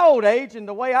 in my old age and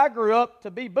the way I grew up,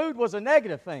 to be booed was a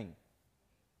negative thing.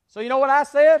 So you know what I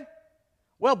said?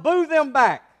 "Well, boo them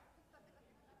back."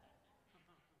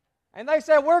 And they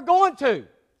said, "We're going to."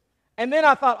 And then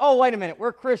I thought, oh, wait a minute,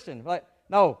 we're Christian. Like,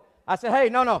 no. I said, "Hey,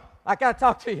 no, I got to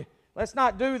talk to you. Let's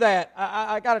not do that.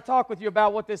 I got to talk with you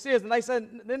about what this is." And they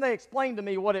said, then they explained to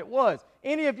me what it was.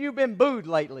 Any of you been booed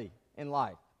lately in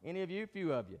life? Any of you?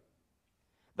 Few of you.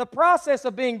 The process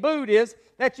of being booed is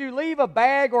that you leave a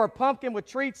bag or a pumpkin with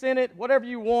treats in it, whatever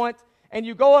you want, and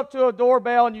you go up to a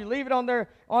doorbell and you leave it on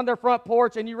their front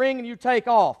porch and you ring and you take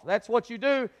off. That's what you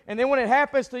do. And then when it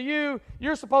happens to you,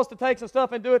 you're supposed to take some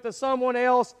stuff and do it to someone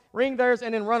else, ring theirs,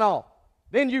 and then run off.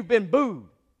 Then you've been booed.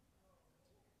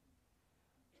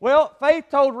 Well, Faith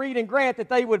told Reed and Grant that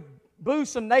they would boo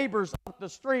some neighbors up the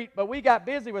street, but we got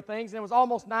busy with things, and it was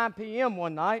almost 9 p.m.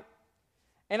 one night.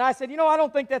 And I said, I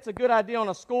don't think that's a good idea on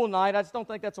a school night. I just don't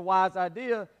think that's a wise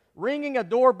idea. Ringing a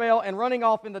doorbell and running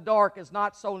off in the dark is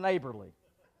not so neighborly.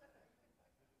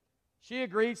 She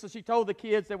agreed, so she told the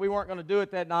kids that we weren't going to do it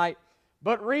that night.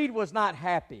 But Reed was not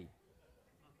happy.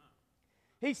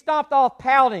 He stopped off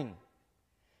pouting.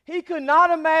 He could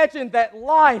not imagine that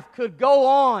life could go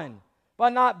on by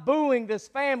not booing this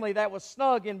family that was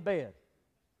snug in bed.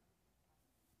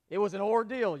 It was an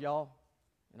ordeal, y'all.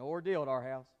 An ordeal at our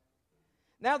house.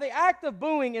 Now, the act of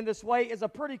booing in this way is a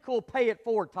pretty cool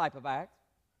pay-it-forward type of act.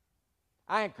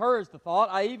 I encourage the thought.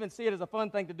 I even see it as a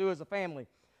fun thing to do as a family.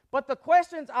 But the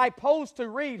questions I posed to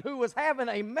Reed, who was having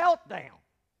a meltdown,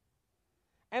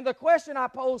 and the question I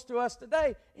pose to us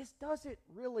today is, does it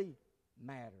really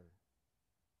matter?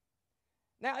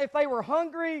 Now, if they were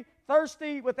hungry,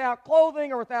 thirsty, without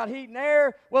clothing, or without heat and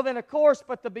air, well then, of course,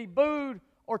 but to be booed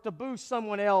or to boo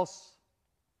someone else,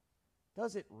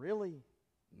 does it really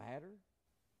matter?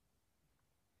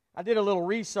 I did a little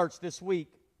research this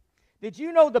week. Did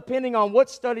you know, depending on what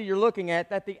study you're looking at,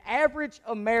 that the average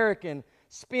American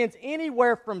spends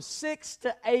anywhere from 6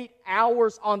 to 8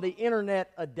 hours on the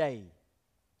internet a day.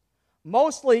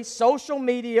 Mostly social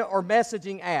media or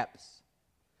messaging apps.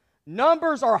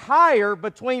 Numbers are higher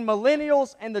between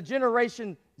millennials and the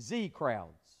Generation Z crowds.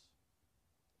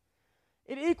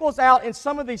 It equals out in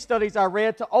some of these studies I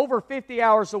read to over 50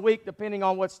 hours a week, depending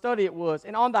on what study it was.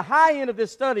 And on the high end of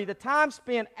this study, the time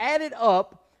spent added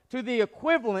up to the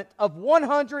equivalent of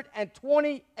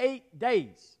 128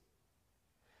 days.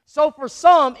 So for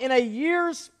some, in a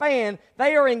year's span,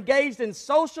 they are engaged in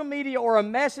social media or a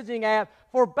messaging app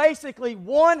for basically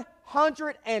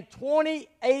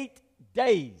 128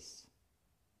 days.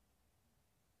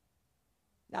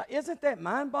 Now, isn't that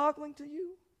mind-boggling to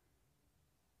you?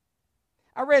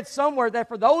 I read somewhere that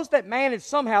for those that manage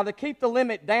somehow to keep the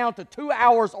limit down to 2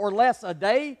 hours or less a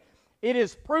day, it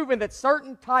is proven that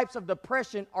certain types of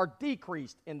depression are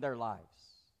decreased in their lives.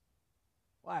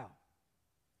 Wow.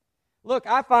 Look,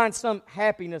 I find some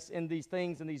happiness in these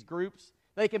things, in these groups.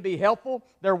 They can be helpful.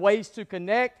 There are ways to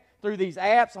connect through these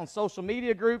apps on social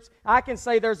media groups. I can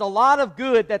say there's a lot of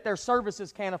good that their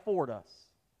services can afford us.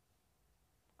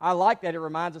 I like that it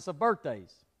reminds us of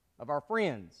birthdays, of our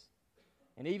friends,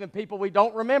 and even people we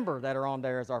don't remember that are on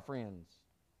there as our friends.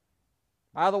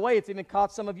 By the way, it's even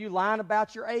caught some of you lying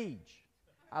about your age.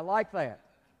 I like that.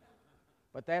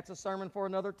 But that's a sermon for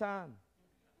another time.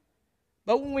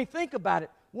 But when we think about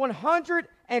it,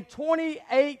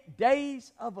 128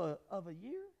 days of a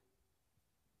year?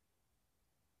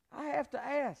 I have to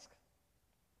ask,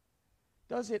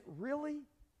 does it really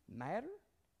matter?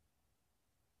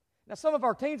 Now, some of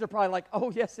our teens are probably like,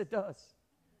 oh, yes, it does.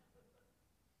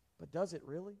 But does it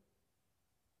really?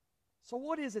 So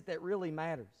what is it that really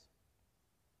matters?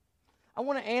 I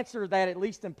want to answer that at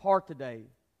least in part today.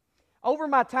 Over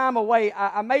my time away,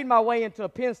 I made my way into a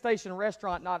Penn Station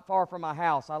restaurant not far from my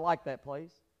house. I like that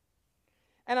place.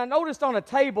 And I noticed on a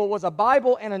table was a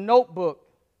Bible and a notebook.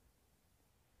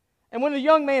 And when the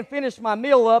young man finished my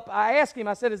meal up, I asked him,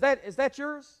 I said, is that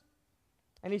yours?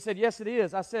 And he said, yes, it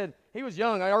is. I said, he was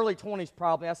young, early 20s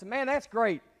probably. I said, man, that's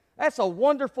great. That's a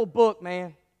wonderful book,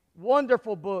 man.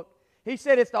 Wonderful book. He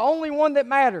said, it's the only one that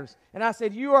matters. And I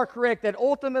said, you are correct, that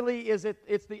ultimately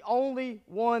it's the only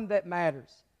one that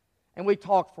matters. And we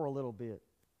talked for a little bit.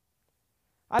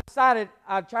 I decided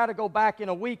I'd try to go back in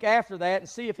a week after that and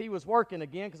see if he was working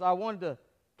again, because I wanted to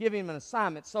give him an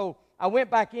assignment. So I went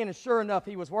back in, and sure enough,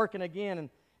 he was working again,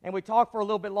 and we talked for a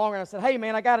little bit longer, and I said, hey,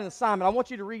 man, I got an assignment. I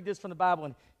want you to read this from the Bible.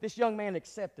 And this young man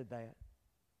accepted that.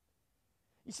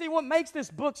 You see, what makes this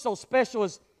book so special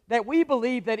is that we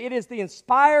believe that it is the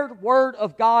inspired Word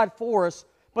of God for us,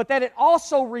 but that it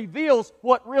also reveals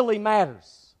what really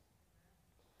matters.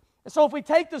 And so if we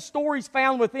take the stories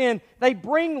found within, they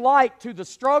bring light to the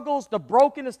struggles, the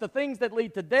brokenness, the things that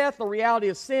lead to death, the reality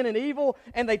of sin and evil,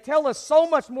 and they tell us so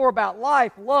much more about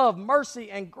life, love, mercy,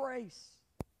 and grace.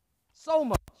 So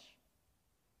much.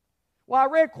 Well, I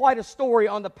read quite a story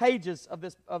on the pages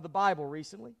of the Bible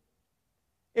recently.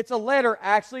 It's a letter,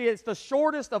 actually. It's the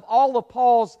shortest of all of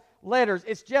Paul's letters.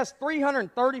 It's just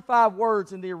 335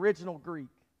 words in the original Greek.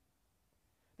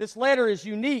 This letter is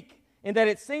unique in that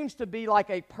it seems to be like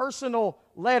a personal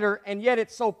letter, and yet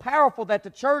it's so powerful that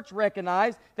the church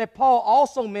recognized that Paul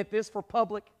also meant this for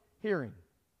public hearing.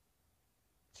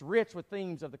 It's rich with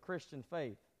themes of the Christian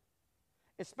faith,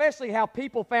 especially how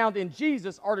people found in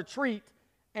Jesus are to treat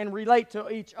and relate to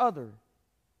each other.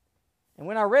 And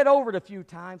when I read over it a few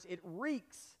times, it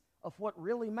reeks of what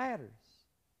really matters.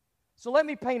 So let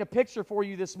me paint a picture for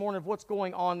you this morning of what's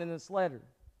going on in this letter.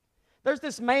 There's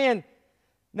this man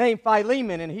named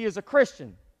Philemon, and he is a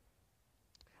Christian,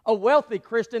 a wealthy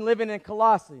Christian living in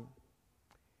Colossae.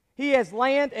 He has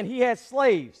land and he has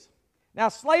slaves. Now,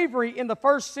 slavery in the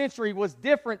first century was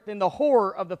different than the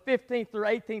horror of the 15th through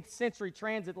 18th century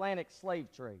transatlantic slave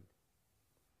trade.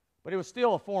 But it was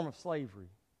still a form of slavery.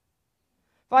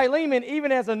 Philemon,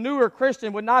 even as a newer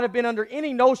Christian, would not have been under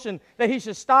any notion that he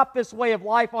should stop this way of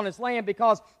life on his land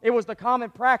because it was the common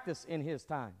practice in his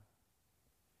time.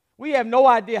 We have no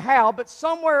idea how, but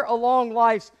somewhere along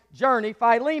life's journey,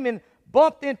 Philemon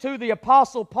bumped into the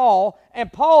Apostle Paul,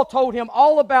 and Paul told him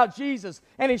all about Jesus,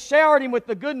 and he showered him with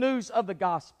the good news of the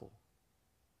gospel.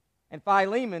 And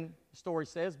Philemon, the story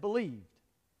says, believed.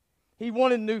 He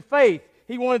wanted new faith.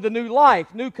 He wanted the new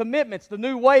life, new commitments, the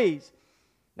new ways.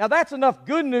 Now that's enough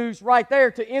good news right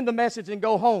there to end the message and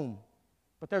go home.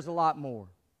 But there's a lot more.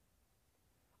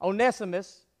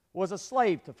 Onesimus was a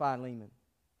slave to Philemon.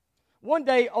 One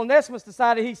day, Onesimus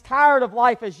decided he's tired of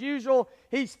life as usual.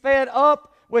 He's fed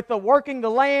up with working the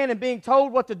land and being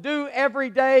told what to do every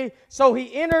day. So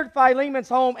he entered Philemon's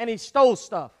home and he stole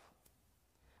stuff.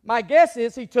 My guess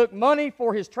is he took money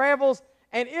for his travels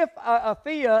And if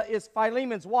Apphia is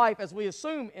Philemon's wife, as we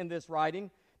assume in this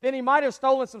writing, then he might have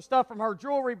stolen some stuff from her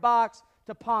jewelry box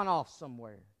to pawn off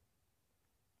somewhere.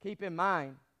 Keep in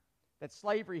mind that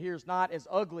slavery here is not as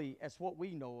ugly as what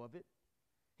we know of it.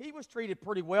 He was treated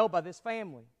pretty well by this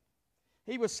family.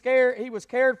 He was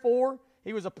cared for,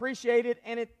 he was appreciated,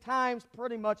 and at times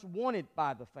pretty much wanted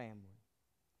by the family.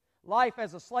 Life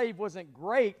as a slave wasn't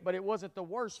great, but it wasn't the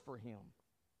worst for him.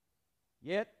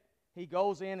 Yet, he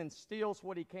goes in and steals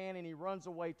what he can, and he runs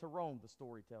away to Rome, the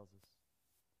story tells us.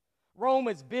 Rome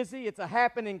is busy. It's a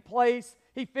happening place.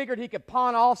 He figured he could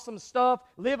pawn off some stuff,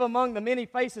 live among the many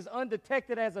faces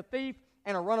undetected as a thief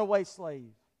and a runaway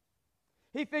slave.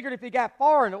 He figured if he got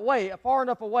far enough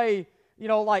away,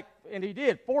 and he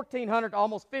did, 1,400 to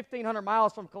almost 1,500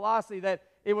 miles from Colossae, that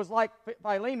it was like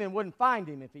Philemon wouldn't find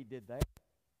him if he did that.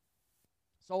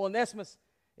 So Onesimus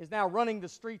is now running the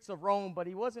streets of Rome, but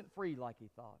he wasn't free like he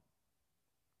thought.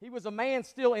 He was a man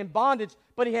still in bondage,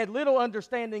 but he had little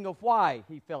understanding of why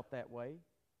he felt that way.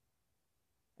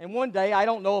 And one day, I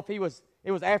don't know if it was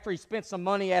after he spent some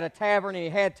money at a tavern and he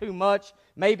had too much,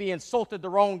 maybe he insulted the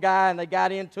wrong guy and they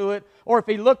got into it, or if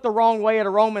he looked the wrong way at a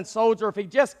Roman soldier, if he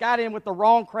just got in with the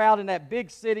wrong crowd in that big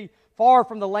city far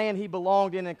from the land he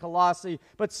belonged in Colossae,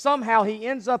 but somehow he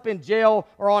ends up in jail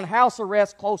or on house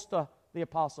arrest close to the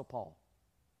Apostle Paul,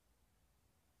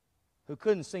 who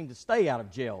couldn't seem to stay out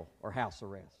of jail or house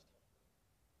arrest.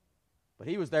 But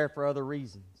he was there for other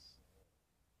reasons.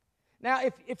 Now,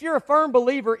 if you're a firm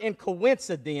believer in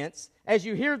coincidence, as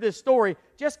you hear this story,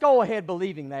 just go ahead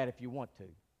believing that if you want to.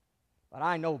 But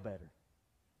I know better.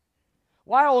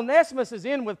 While Onesimus is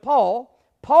in with Paul,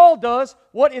 Paul does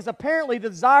what is apparently the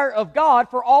desire of God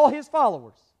for all his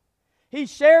followers. He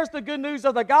shares the good news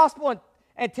of the gospel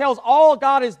and tells all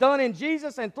God has done in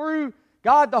Jesus and through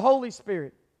God the Holy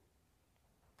Spirit.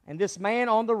 And this man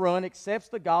on the run accepts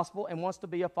the gospel and wants to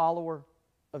be a follower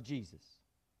of Jesus.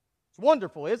 It's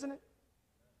wonderful, isn't it?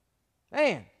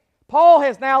 Man, Paul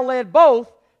has now led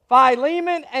both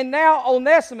Philemon and now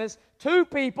Onesimus, two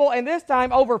people, and this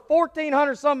time over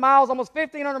 1,400 some miles, almost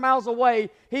 1,500 miles away,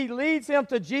 he leads him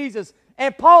to Jesus.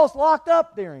 And Paul's locked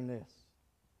up during this.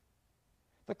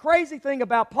 The crazy thing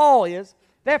about Paul is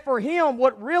that for him,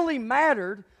 what really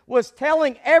mattered was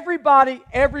telling everybody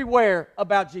everywhere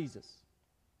about Jesus.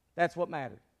 That's what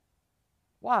mattered.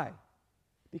 Why?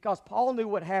 Because Paul knew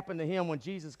what happened to him when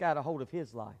Jesus got a hold of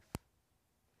his life.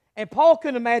 And Paul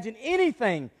couldn't imagine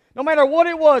anything, no matter what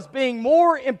it was, being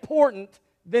more important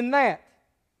than that.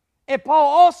 And Paul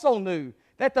also knew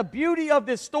that the beauty of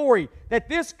this story, that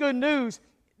this good news,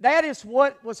 that is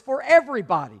what was for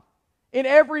everybody, in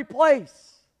every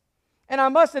place. And I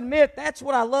must admit, that's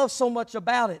what I love so much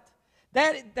about it.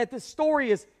 That this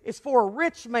story is for a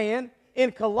rich man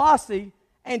in Colossae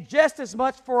and just as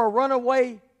much for a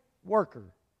runaway worker.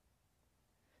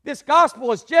 This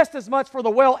gospel is just as much for the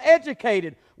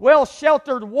well-educated,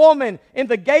 well-sheltered woman in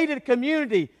the gated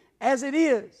community as it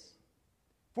is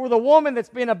for the woman that's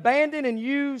been abandoned and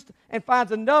used and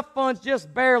finds enough funds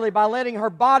just barely by letting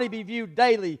her body be viewed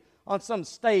daily on some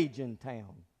stage in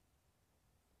town.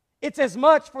 It's as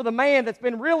much for the man that's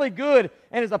been really good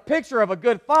and is a picture of a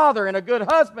good father and a good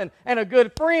husband and a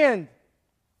good friend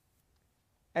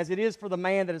as it is for the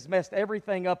man that has messed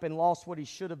everything up and lost what he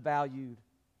should have valued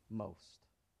most.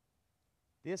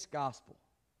 This gospel,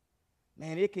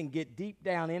 man, it can get deep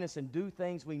down in us and do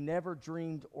things we never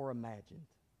dreamed or imagined.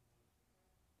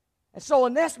 And so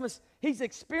Onesimus, he's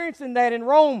experiencing that in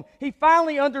Rome. He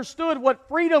finally understood what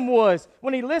freedom was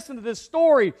when he listened to this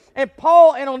story. And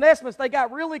Paul and Onesimus, they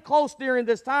got really close during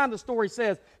this time, the story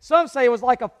says. Some say it was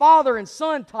like a father and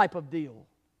son type of deal.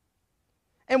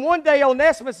 And one day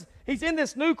Onesimus, he's in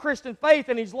this new Christian faith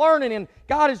and he's learning and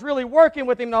God is really working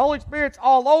with him. The Holy Spirit's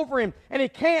all over him and he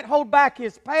can't hold back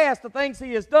his past, the things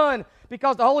he has done,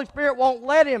 because the Holy Spirit won't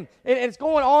let him. And it's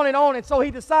going on. And so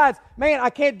he decides, man, I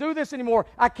can't do this anymore.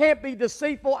 I can't be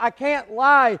deceitful. I can't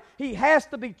lie. He has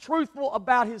to be truthful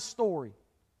about his story.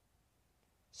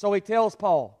 So he tells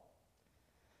Paul,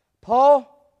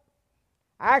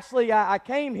 actually, I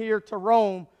came here to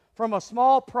Rome from a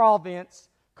small province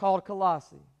called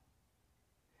Colossae.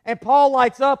 And Paul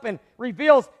lights up and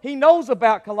reveals he knows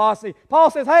about Colossae. Paul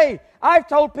says, hey, I've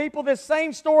told people this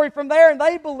same story from there and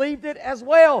they believed it as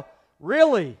well.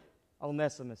 Really?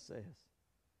 Onesimus says.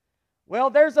 Well,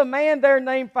 there's a man there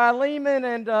named Philemon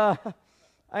and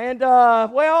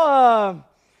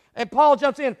Paul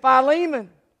jumps in.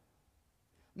 Philemon,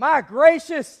 my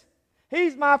gracious,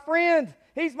 he's my friend.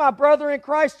 He's my brother in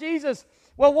Christ Jesus.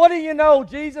 Well, what do you know,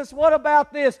 Jesus? What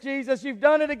about this, Jesus? You've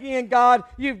done it again, God.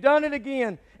 You've done it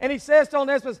again. And he says to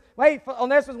Onesimus, hey,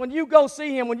 Onesimus, when you go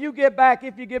see him, when you get back,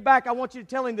 if you get back, I want you to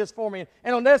tell him this for me.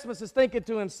 And Onesimus is thinking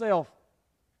to himself,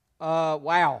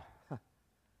 wow,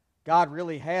 God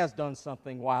really has done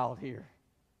something wild here.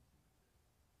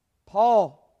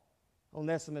 Paul,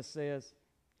 Onesimus says,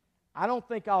 I don't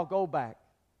think I'll go back.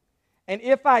 And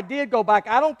if I did go back,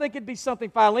 I don't think it'd be something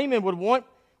Philemon would want.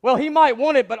 Well, he might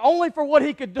want it, but only for what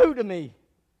he could do to me.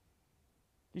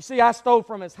 You see, I stole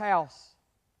from his house.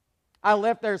 I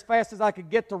left there as fast as I could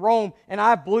get to Rome, and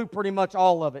I blew pretty much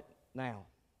all of it now.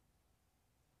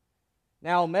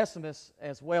 Now, Onesimus,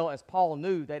 as well as Paul,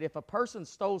 knew that if a person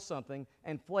stole something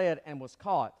and fled and was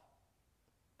caught,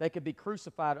 they could be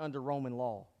crucified under Roman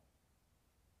law.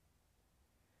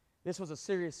 This was a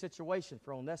serious situation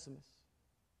for Onesimus.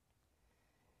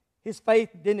 His faith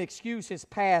didn't excuse his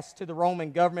past to the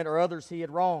Roman government or others he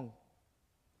had wronged.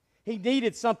 He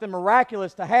needed something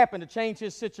miraculous to happen to change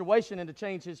his situation and to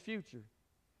change his future.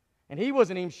 And he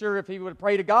wasn't even sure if he would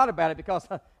pray to God about it because,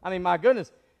 my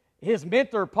goodness, his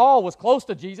mentor Paul was close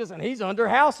to Jesus and he's under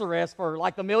house arrest for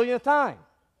like the millionth time.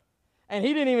 And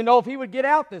he didn't even know if he would get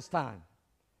out this time.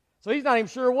 So he's not even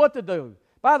sure what to do.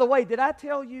 By the way, did I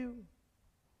tell you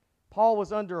Paul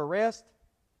was under arrest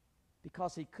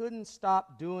because he couldn't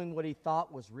stop doing what he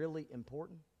thought was really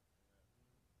important?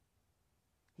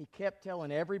 He kept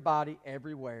telling everybody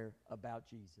everywhere about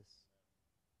Jesus.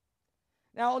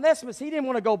 Now, Onesimus, he didn't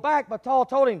want to go back, but Paul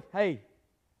told him, hey,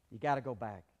 you got to go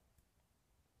back.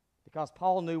 Because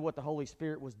Paul knew what the Holy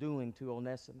Spirit was doing to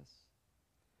Onesimus.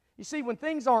 You see, when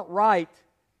things aren't right,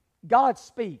 God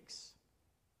speaks.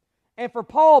 And for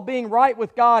Paul, being right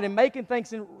with God and making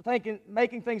things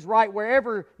right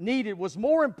wherever needed was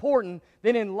more important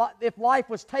than if life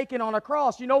was taken on a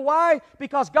cross. You know why?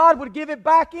 Because God would give it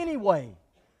back anyway.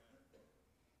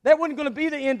 That wasn't going to be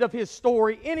the end of his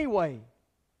story anyway.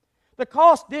 The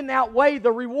cost didn't outweigh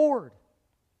the reward.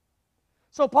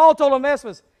 So Paul told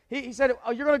Onesimus, he said,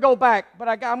 oh, you're going to go back, but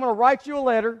I'm going to write you a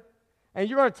letter, and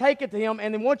you're going to take it to him,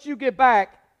 and then once you get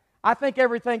back, I think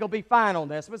everything will be fine,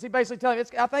 Onesimus. He basically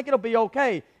tells him, I think it'll be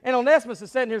okay. And Onesimus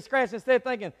is sitting here scratching his head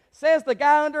thinking, says the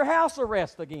guy under house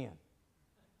arrest again.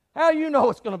 How do you know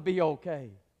it's going to be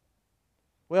okay?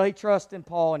 Well, he trusts in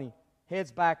Paul, and he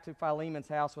heads back to Philemon's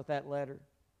house with that letter.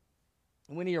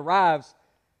 And when he arrives,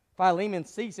 Philemon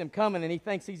sees him coming, and he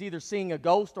thinks he's either seeing a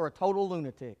ghost or a total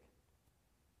lunatic.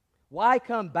 Why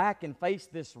come back and face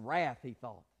this wrath, he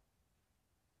thought.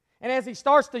 And as he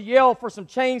starts to yell for some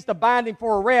chains to bind him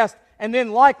for arrest and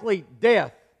then likely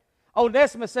death,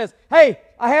 Onesimus says, hey,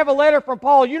 I have a letter from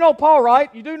Paul. You know Paul,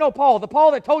 right? You do know Paul. The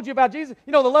Paul that told you about Jesus.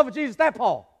 You know the love of Jesus, that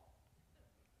Paul.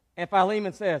 And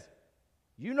Philemon says,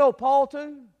 you know Paul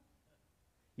too?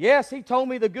 Yes, he told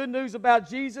me the good news about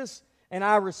Jesus, and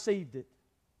I received it.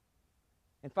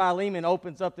 And Philemon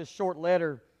opens up this short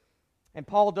letter, and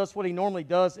Paul does what he normally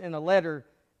does in a letter,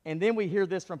 and then we hear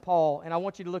this from Paul, and I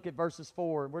want you to look at verses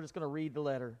 4. We're just going to read the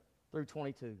letter through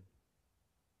 22.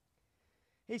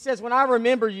 He says, when I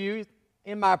remember you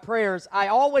in my prayers, I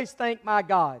always thank my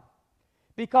God,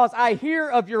 because I hear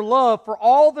of your love for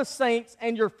all the saints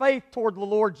and your faith toward the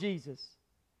Lord Jesus.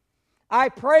 I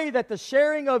pray that the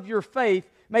sharing of your faith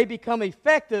may become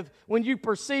effective when you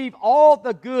perceive all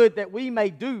the good that we may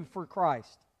do for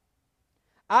Christ.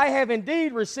 I have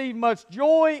indeed received much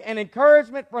joy and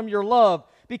encouragement from your love,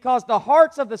 because the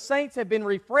hearts of the saints have been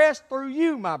refreshed through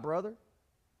you, my brother.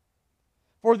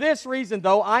 For this reason,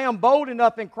 though, I am bold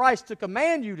enough in Christ to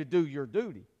command you to do your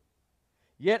duty.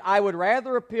 Yet I would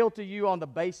rather appeal to you on the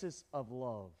basis of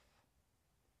love.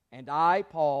 And I,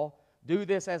 Paul, do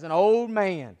this as an old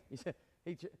man.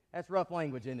 That's rough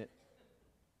language, isn't it?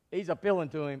 He's appealing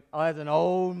to him as an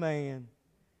old man.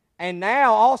 And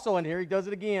now, also in here, he does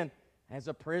it again, as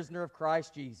a prisoner of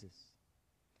Christ Jesus.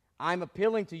 I'm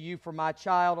appealing to you for my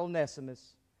child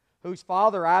Onesimus, whose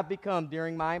father I've become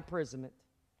during my imprisonment.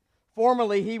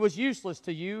 Formerly he was useless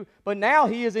to you, but now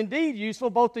he is indeed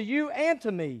useful both to you and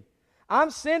to me.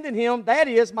 I'm sending him, that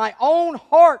is, my own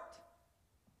heart,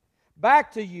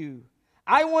 back to you.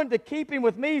 I wanted to keep him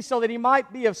with me so that he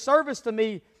might be of service to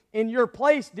me in your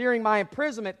place during my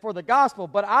imprisonment for the gospel,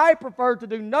 but I preferred to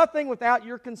do nothing without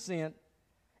your consent,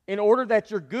 in order that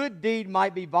your good deed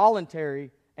might be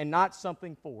voluntary and not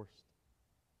something forced.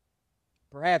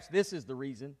 Perhaps this is the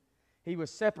reason he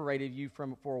was separated you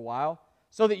from for a while,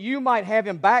 so that you might have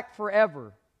him back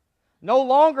forever, no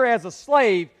longer as a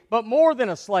slave, but more than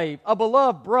a slave, a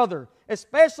beloved brother,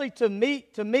 especially to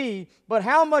me, but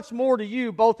how much more to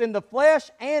you, both in the flesh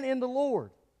and in the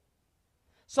Lord.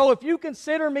 So if you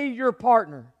consider me your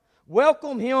partner,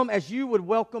 welcome him as you would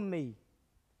welcome me.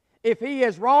 If he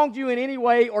has wronged you in any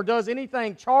way or does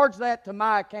anything, charge that to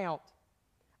my account.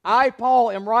 I,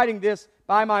 Paul, am writing this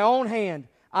by my own hand.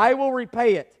 I will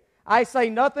repay it. I say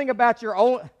nothing about your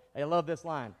own. I love this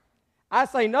line. I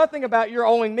say nothing about your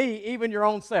owing me, even your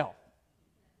own self.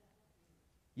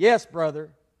 Yes,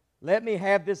 brother, let me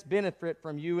have this benefit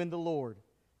from you in the Lord.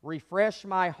 Refresh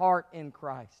my heart in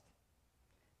Christ.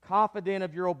 Confident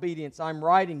of your obedience, I'm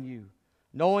writing you,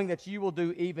 knowing that you will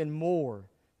do even more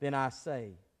than I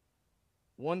say.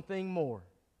 One thing more,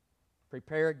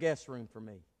 prepare a guest room for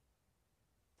me,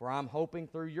 for I'm hoping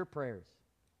through your prayers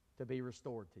to be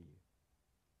restored to you.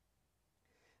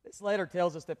 This letter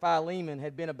tells us that Philemon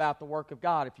had been about the work of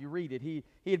God. If you read it, he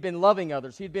had been loving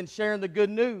others. He had been sharing the good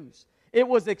news. It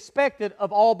was expected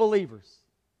of all believers.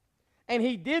 And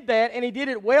he did that, and he did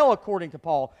it well according to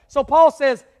Paul. So Paul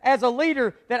says, as a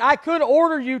leader, that I could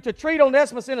order you to treat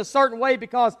Onesimus in a certain way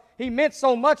because he meant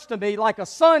so much to me, like a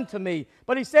son to me.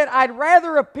 But he said, I'd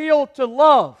rather appeal to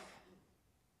love.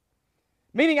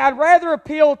 Meaning, I'd rather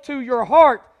appeal to your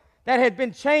heart that had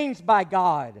been changed by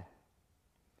God.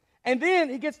 And then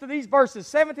he gets to these verses,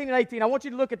 17 and 18. I want you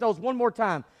to look at those one more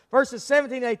time. Verses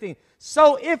 17 and 18.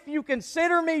 So if you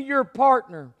consider me your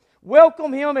partner,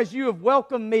 welcome him as you have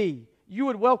welcomed me. You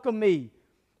would welcome me.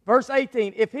 Verse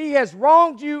 18. If he has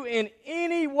wronged you in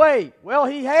any way, well,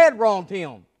 he had wronged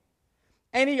him.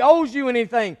 And he owes you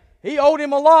anything. He owed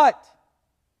him a lot.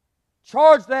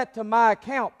 Charge that to my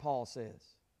account, Paul says.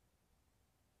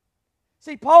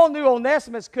 See, Paul knew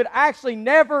Onesimus could actually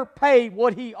never pay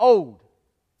what he owed.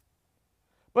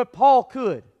 But Paul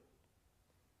could.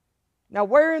 Now,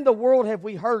 where in the world have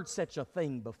we heard such a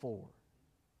thing before?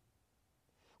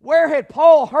 Where had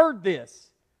Paul heard this?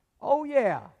 Oh,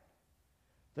 yeah,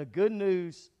 the good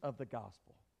news of the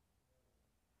gospel.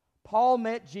 Paul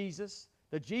met Jesus,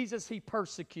 the Jesus he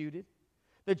persecuted,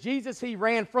 the Jesus he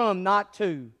ran from, not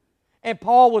to. And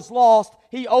Paul was lost.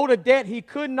 He owed a debt he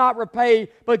could not repay.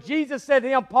 But Jesus said to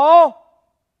him, Paul,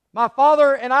 my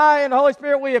Father and I and the Holy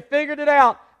Spirit, we have figured it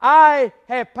out. I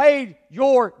have paid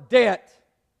your debt.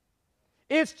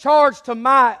 It's charged to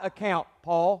my account,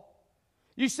 Paul.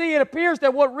 You see, it appears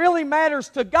that what really matters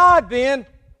to God then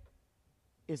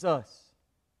is us.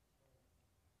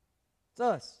 It's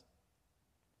us.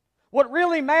 What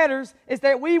really matters is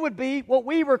that we would be what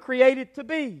we were created to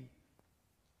be.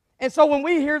 And so when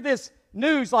we hear this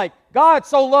news like, God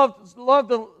so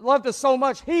loved us so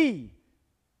much, it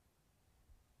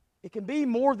can be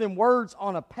more than words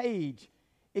on a page.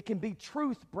 It can be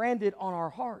truth branded on our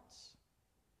hearts.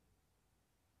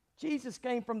 Jesus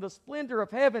came from the splendor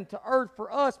of heaven to earth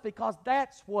for us because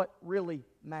that's what really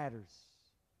matters.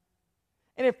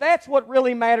 And if that's what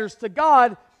really matters to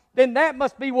God, then that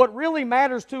must be what really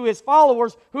matters to His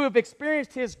followers who have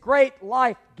experienced His great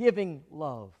life-giving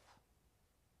love.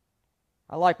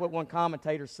 I like what one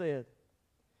commentator said.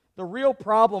 The real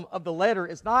problem of the letter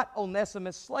is not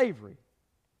Onesimus' slavery,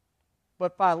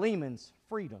 but Philemon's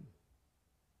freedom.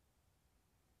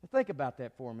 Think about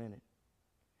that for a minute.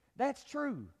 That's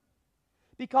true.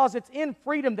 Because it's in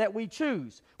freedom that we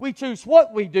choose. We choose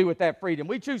what we do with that freedom.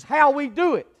 We choose how we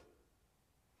do it.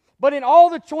 But in all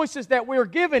the choices that we're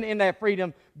given in that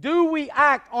freedom, do we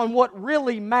act on what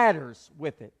really matters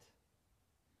with it?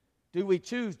 Do we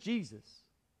choose Jesus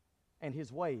and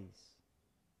His ways?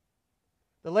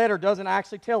 The letter doesn't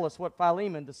actually tell us what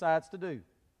Philemon decides to do.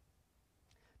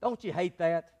 Don't you hate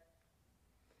that?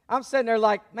 I'm sitting there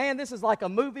like, man, this is like a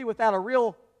movie without a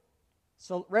real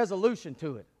resolution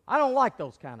to it. I don't like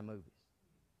those kind of movies.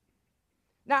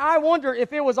 Now, I wonder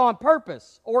if it was on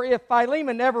purpose or if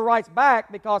Philemon never writes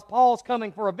back because Paul's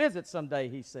coming for a visit someday,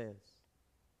 he says.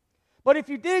 But if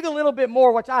you dig a little bit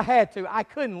more, which I had to, I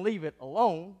couldn't leave it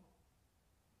alone.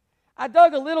 I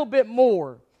dug a little bit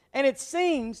more, and it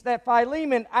seems that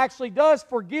Philemon actually does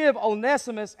forgive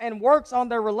Onesimus and works on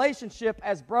their relationship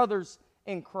as brothers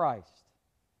in Christ.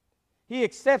 He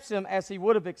accepts him as he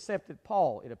would have accepted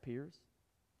Paul, it appears,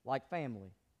 like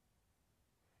family.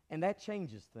 And that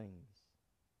changes things.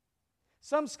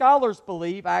 Some scholars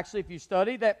believe, actually, if you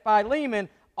study, that Philemon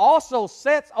also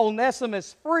sets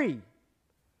Onesimus free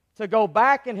to go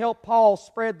back and help Paul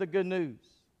spread the good news.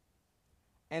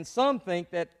 And some think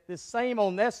that this same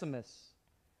Onesimus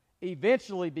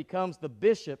eventually becomes the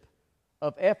bishop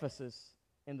of Ephesus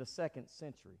in the 2nd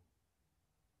century.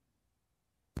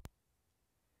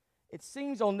 It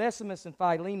seems Onesimus and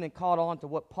Philemon caught on to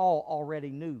what Paul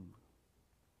already knew.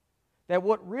 That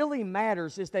what really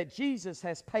matters is that Jesus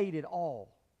has paid it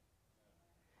all.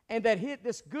 And that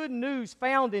this good news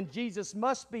found in Jesus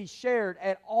must be shared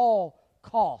at all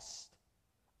costs,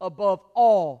 above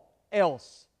all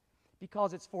else,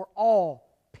 because it's for all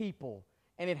people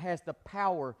and it has the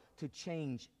power to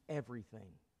change everything.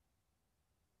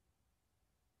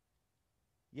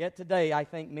 Yet today, I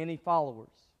think many followers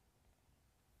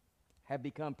have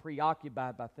become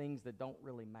preoccupied by things that don't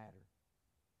really matter.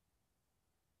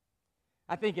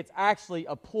 I think it's actually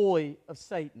a ploy of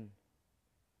Satan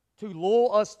to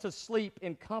lull us to sleep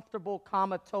in comfortable,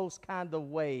 comatose kind of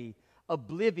way,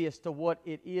 oblivious to what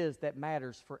it is that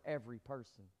matters for every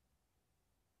person.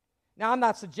 Now, I'm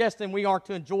not suggesting we aren't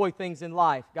to enjoy things in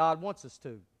life. God wants us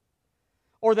to.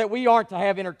 Or that we aren't to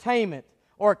have entertainment,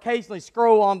 or occasionally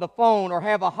scroll on the phone, or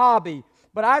have a hobby.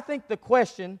 But I think the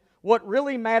question, what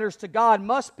really matters to God,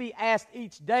 must be asked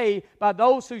each day by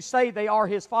those who say they are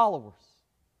His followers.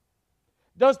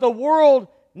 Does the world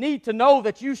need to know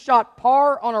that you shot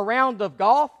par on a round of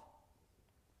golf?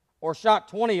 Or shot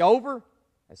 20 over,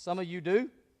 as some of you do?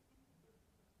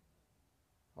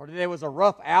 Or that there was a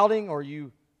rough outing, or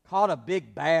you caught a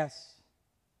big bass?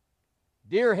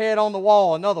 Deer head on the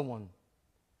wall, another one.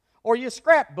 Or you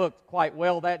scrapbooked quite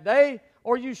well that day,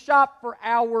 or you shopped for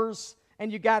hours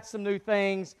and you got some new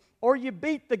things, or you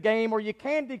beat the game, or you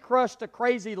Candy Crushed to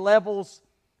crazy levels,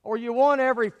 or you won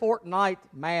every Fortnite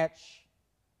match.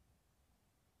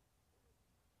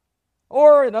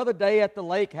 Or another day at the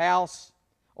lake house,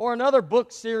 or another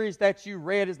book series that you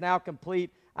read is now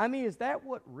complete. I mean, is that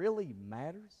what really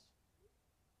matters?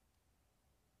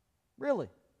 Really?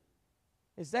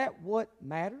 Is that what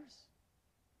matters?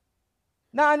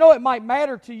 Now, I know it might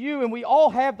matter to you, and we all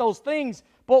have those things,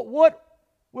 but what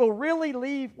will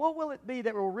it be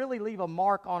that will really leave a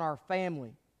mark on our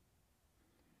family,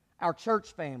 our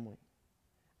church family,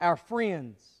 our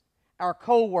friends, our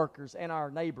co-workers, and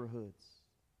our neighborhoods?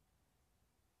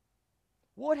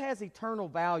 What has eternal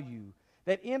value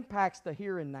that impacts the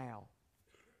here and now?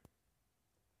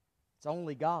 It's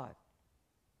only God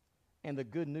and the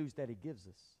good news that He gives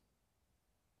us,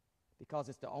 because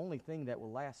it's the only thing that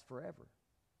will last forever.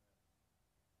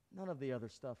 None of the other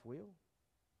stuff will.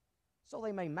 So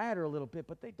they may matter a little bit,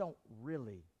 but they don't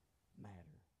really matter.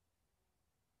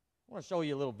 I want to show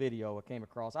you a little video I came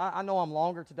across. I know I'm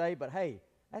longer today, but hey,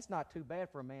 that's not too bad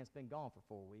for a man that's been gone for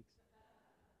 4 weeks.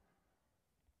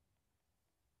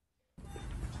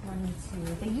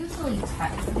 22. They usually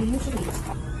text.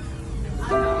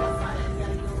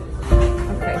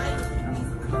 Okay.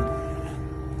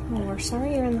 Oh, we're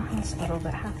sorry you're in the hospital,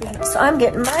 but happy. So I'm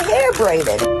getting my hair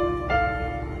braided.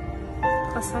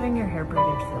 Plus, having your hair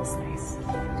braided feels nice. It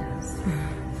does.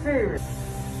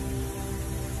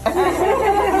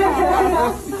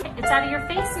 It's out of your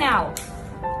face now.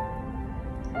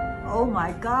 Oh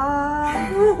my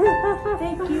God.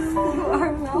 Thank you. You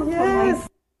are welcome. Yes.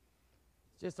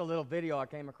 Just a little video I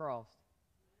came across.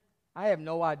 I have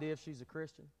no idea if she's a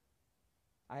Christian.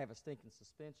 I have a stinking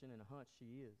suspicion and a hunch she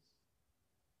is.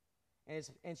 And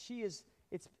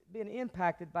it's been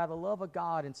impacted by the love of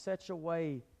God in such a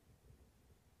way,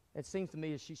 it seems to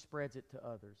me, as she spreads it to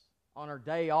others. On her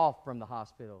day off from the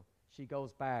hospital, she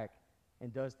goes back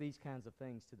and does these kinds of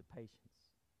things to the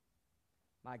patients.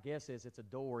 My guess is it's a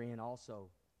door in also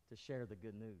to share the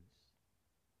good news.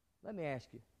 Let me ask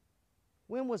you,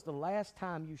 when was the last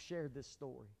time you shared this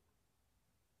story?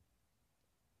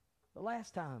 The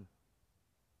last time.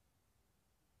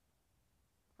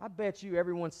 I bet you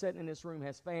everyone sitting in this room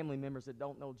has family members that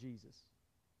don't know Jesus.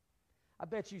 I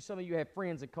bet you some of you have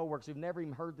friends and coworkers who've never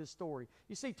even heard this story.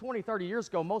 You see, 20, 30 years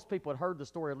ago, most people had heard the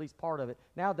story, at least part of it.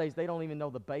 Nowadays, they don't even know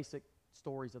the basic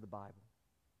stories of the Bible.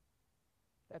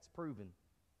 That's proven.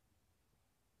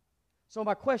 So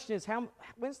my question is,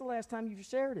 when's the last time you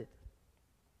shared it?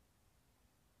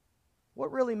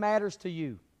 What really matters to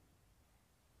you?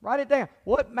 Write it down.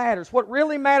 What matters? What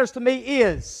really matters to me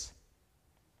is,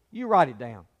 you write it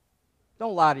down.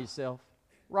 Don't lie to yourself.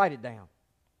 Write it down.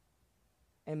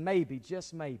 And maybe,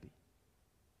 just maybe,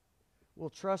 we'll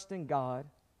trust in God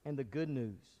and the good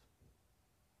news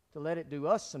to let it do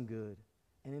us some good,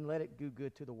 and then let it do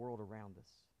good to the world around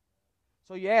us.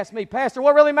 So you ask me, Pastor,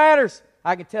 what really matters?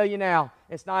 I can tell you now,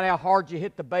 it's not how hard you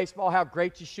hit the baseball, how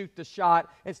great you shoot the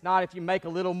shot. It's not if you make a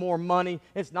little more money.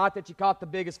 It's not that you caught the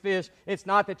biggest fish. It's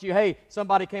not that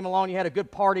somebody came along, you had a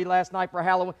good party last night for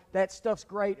Halloween. That stuff's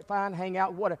great, fine, hang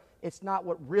out, whatever. It's not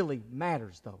what really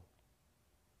matters, though,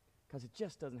 because it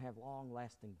just doesn't have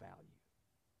long-lasting value.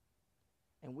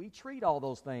 And we treat all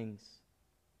those things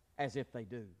as if they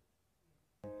do.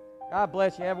 God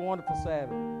bless you. Have a wonderful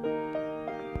Sabbath.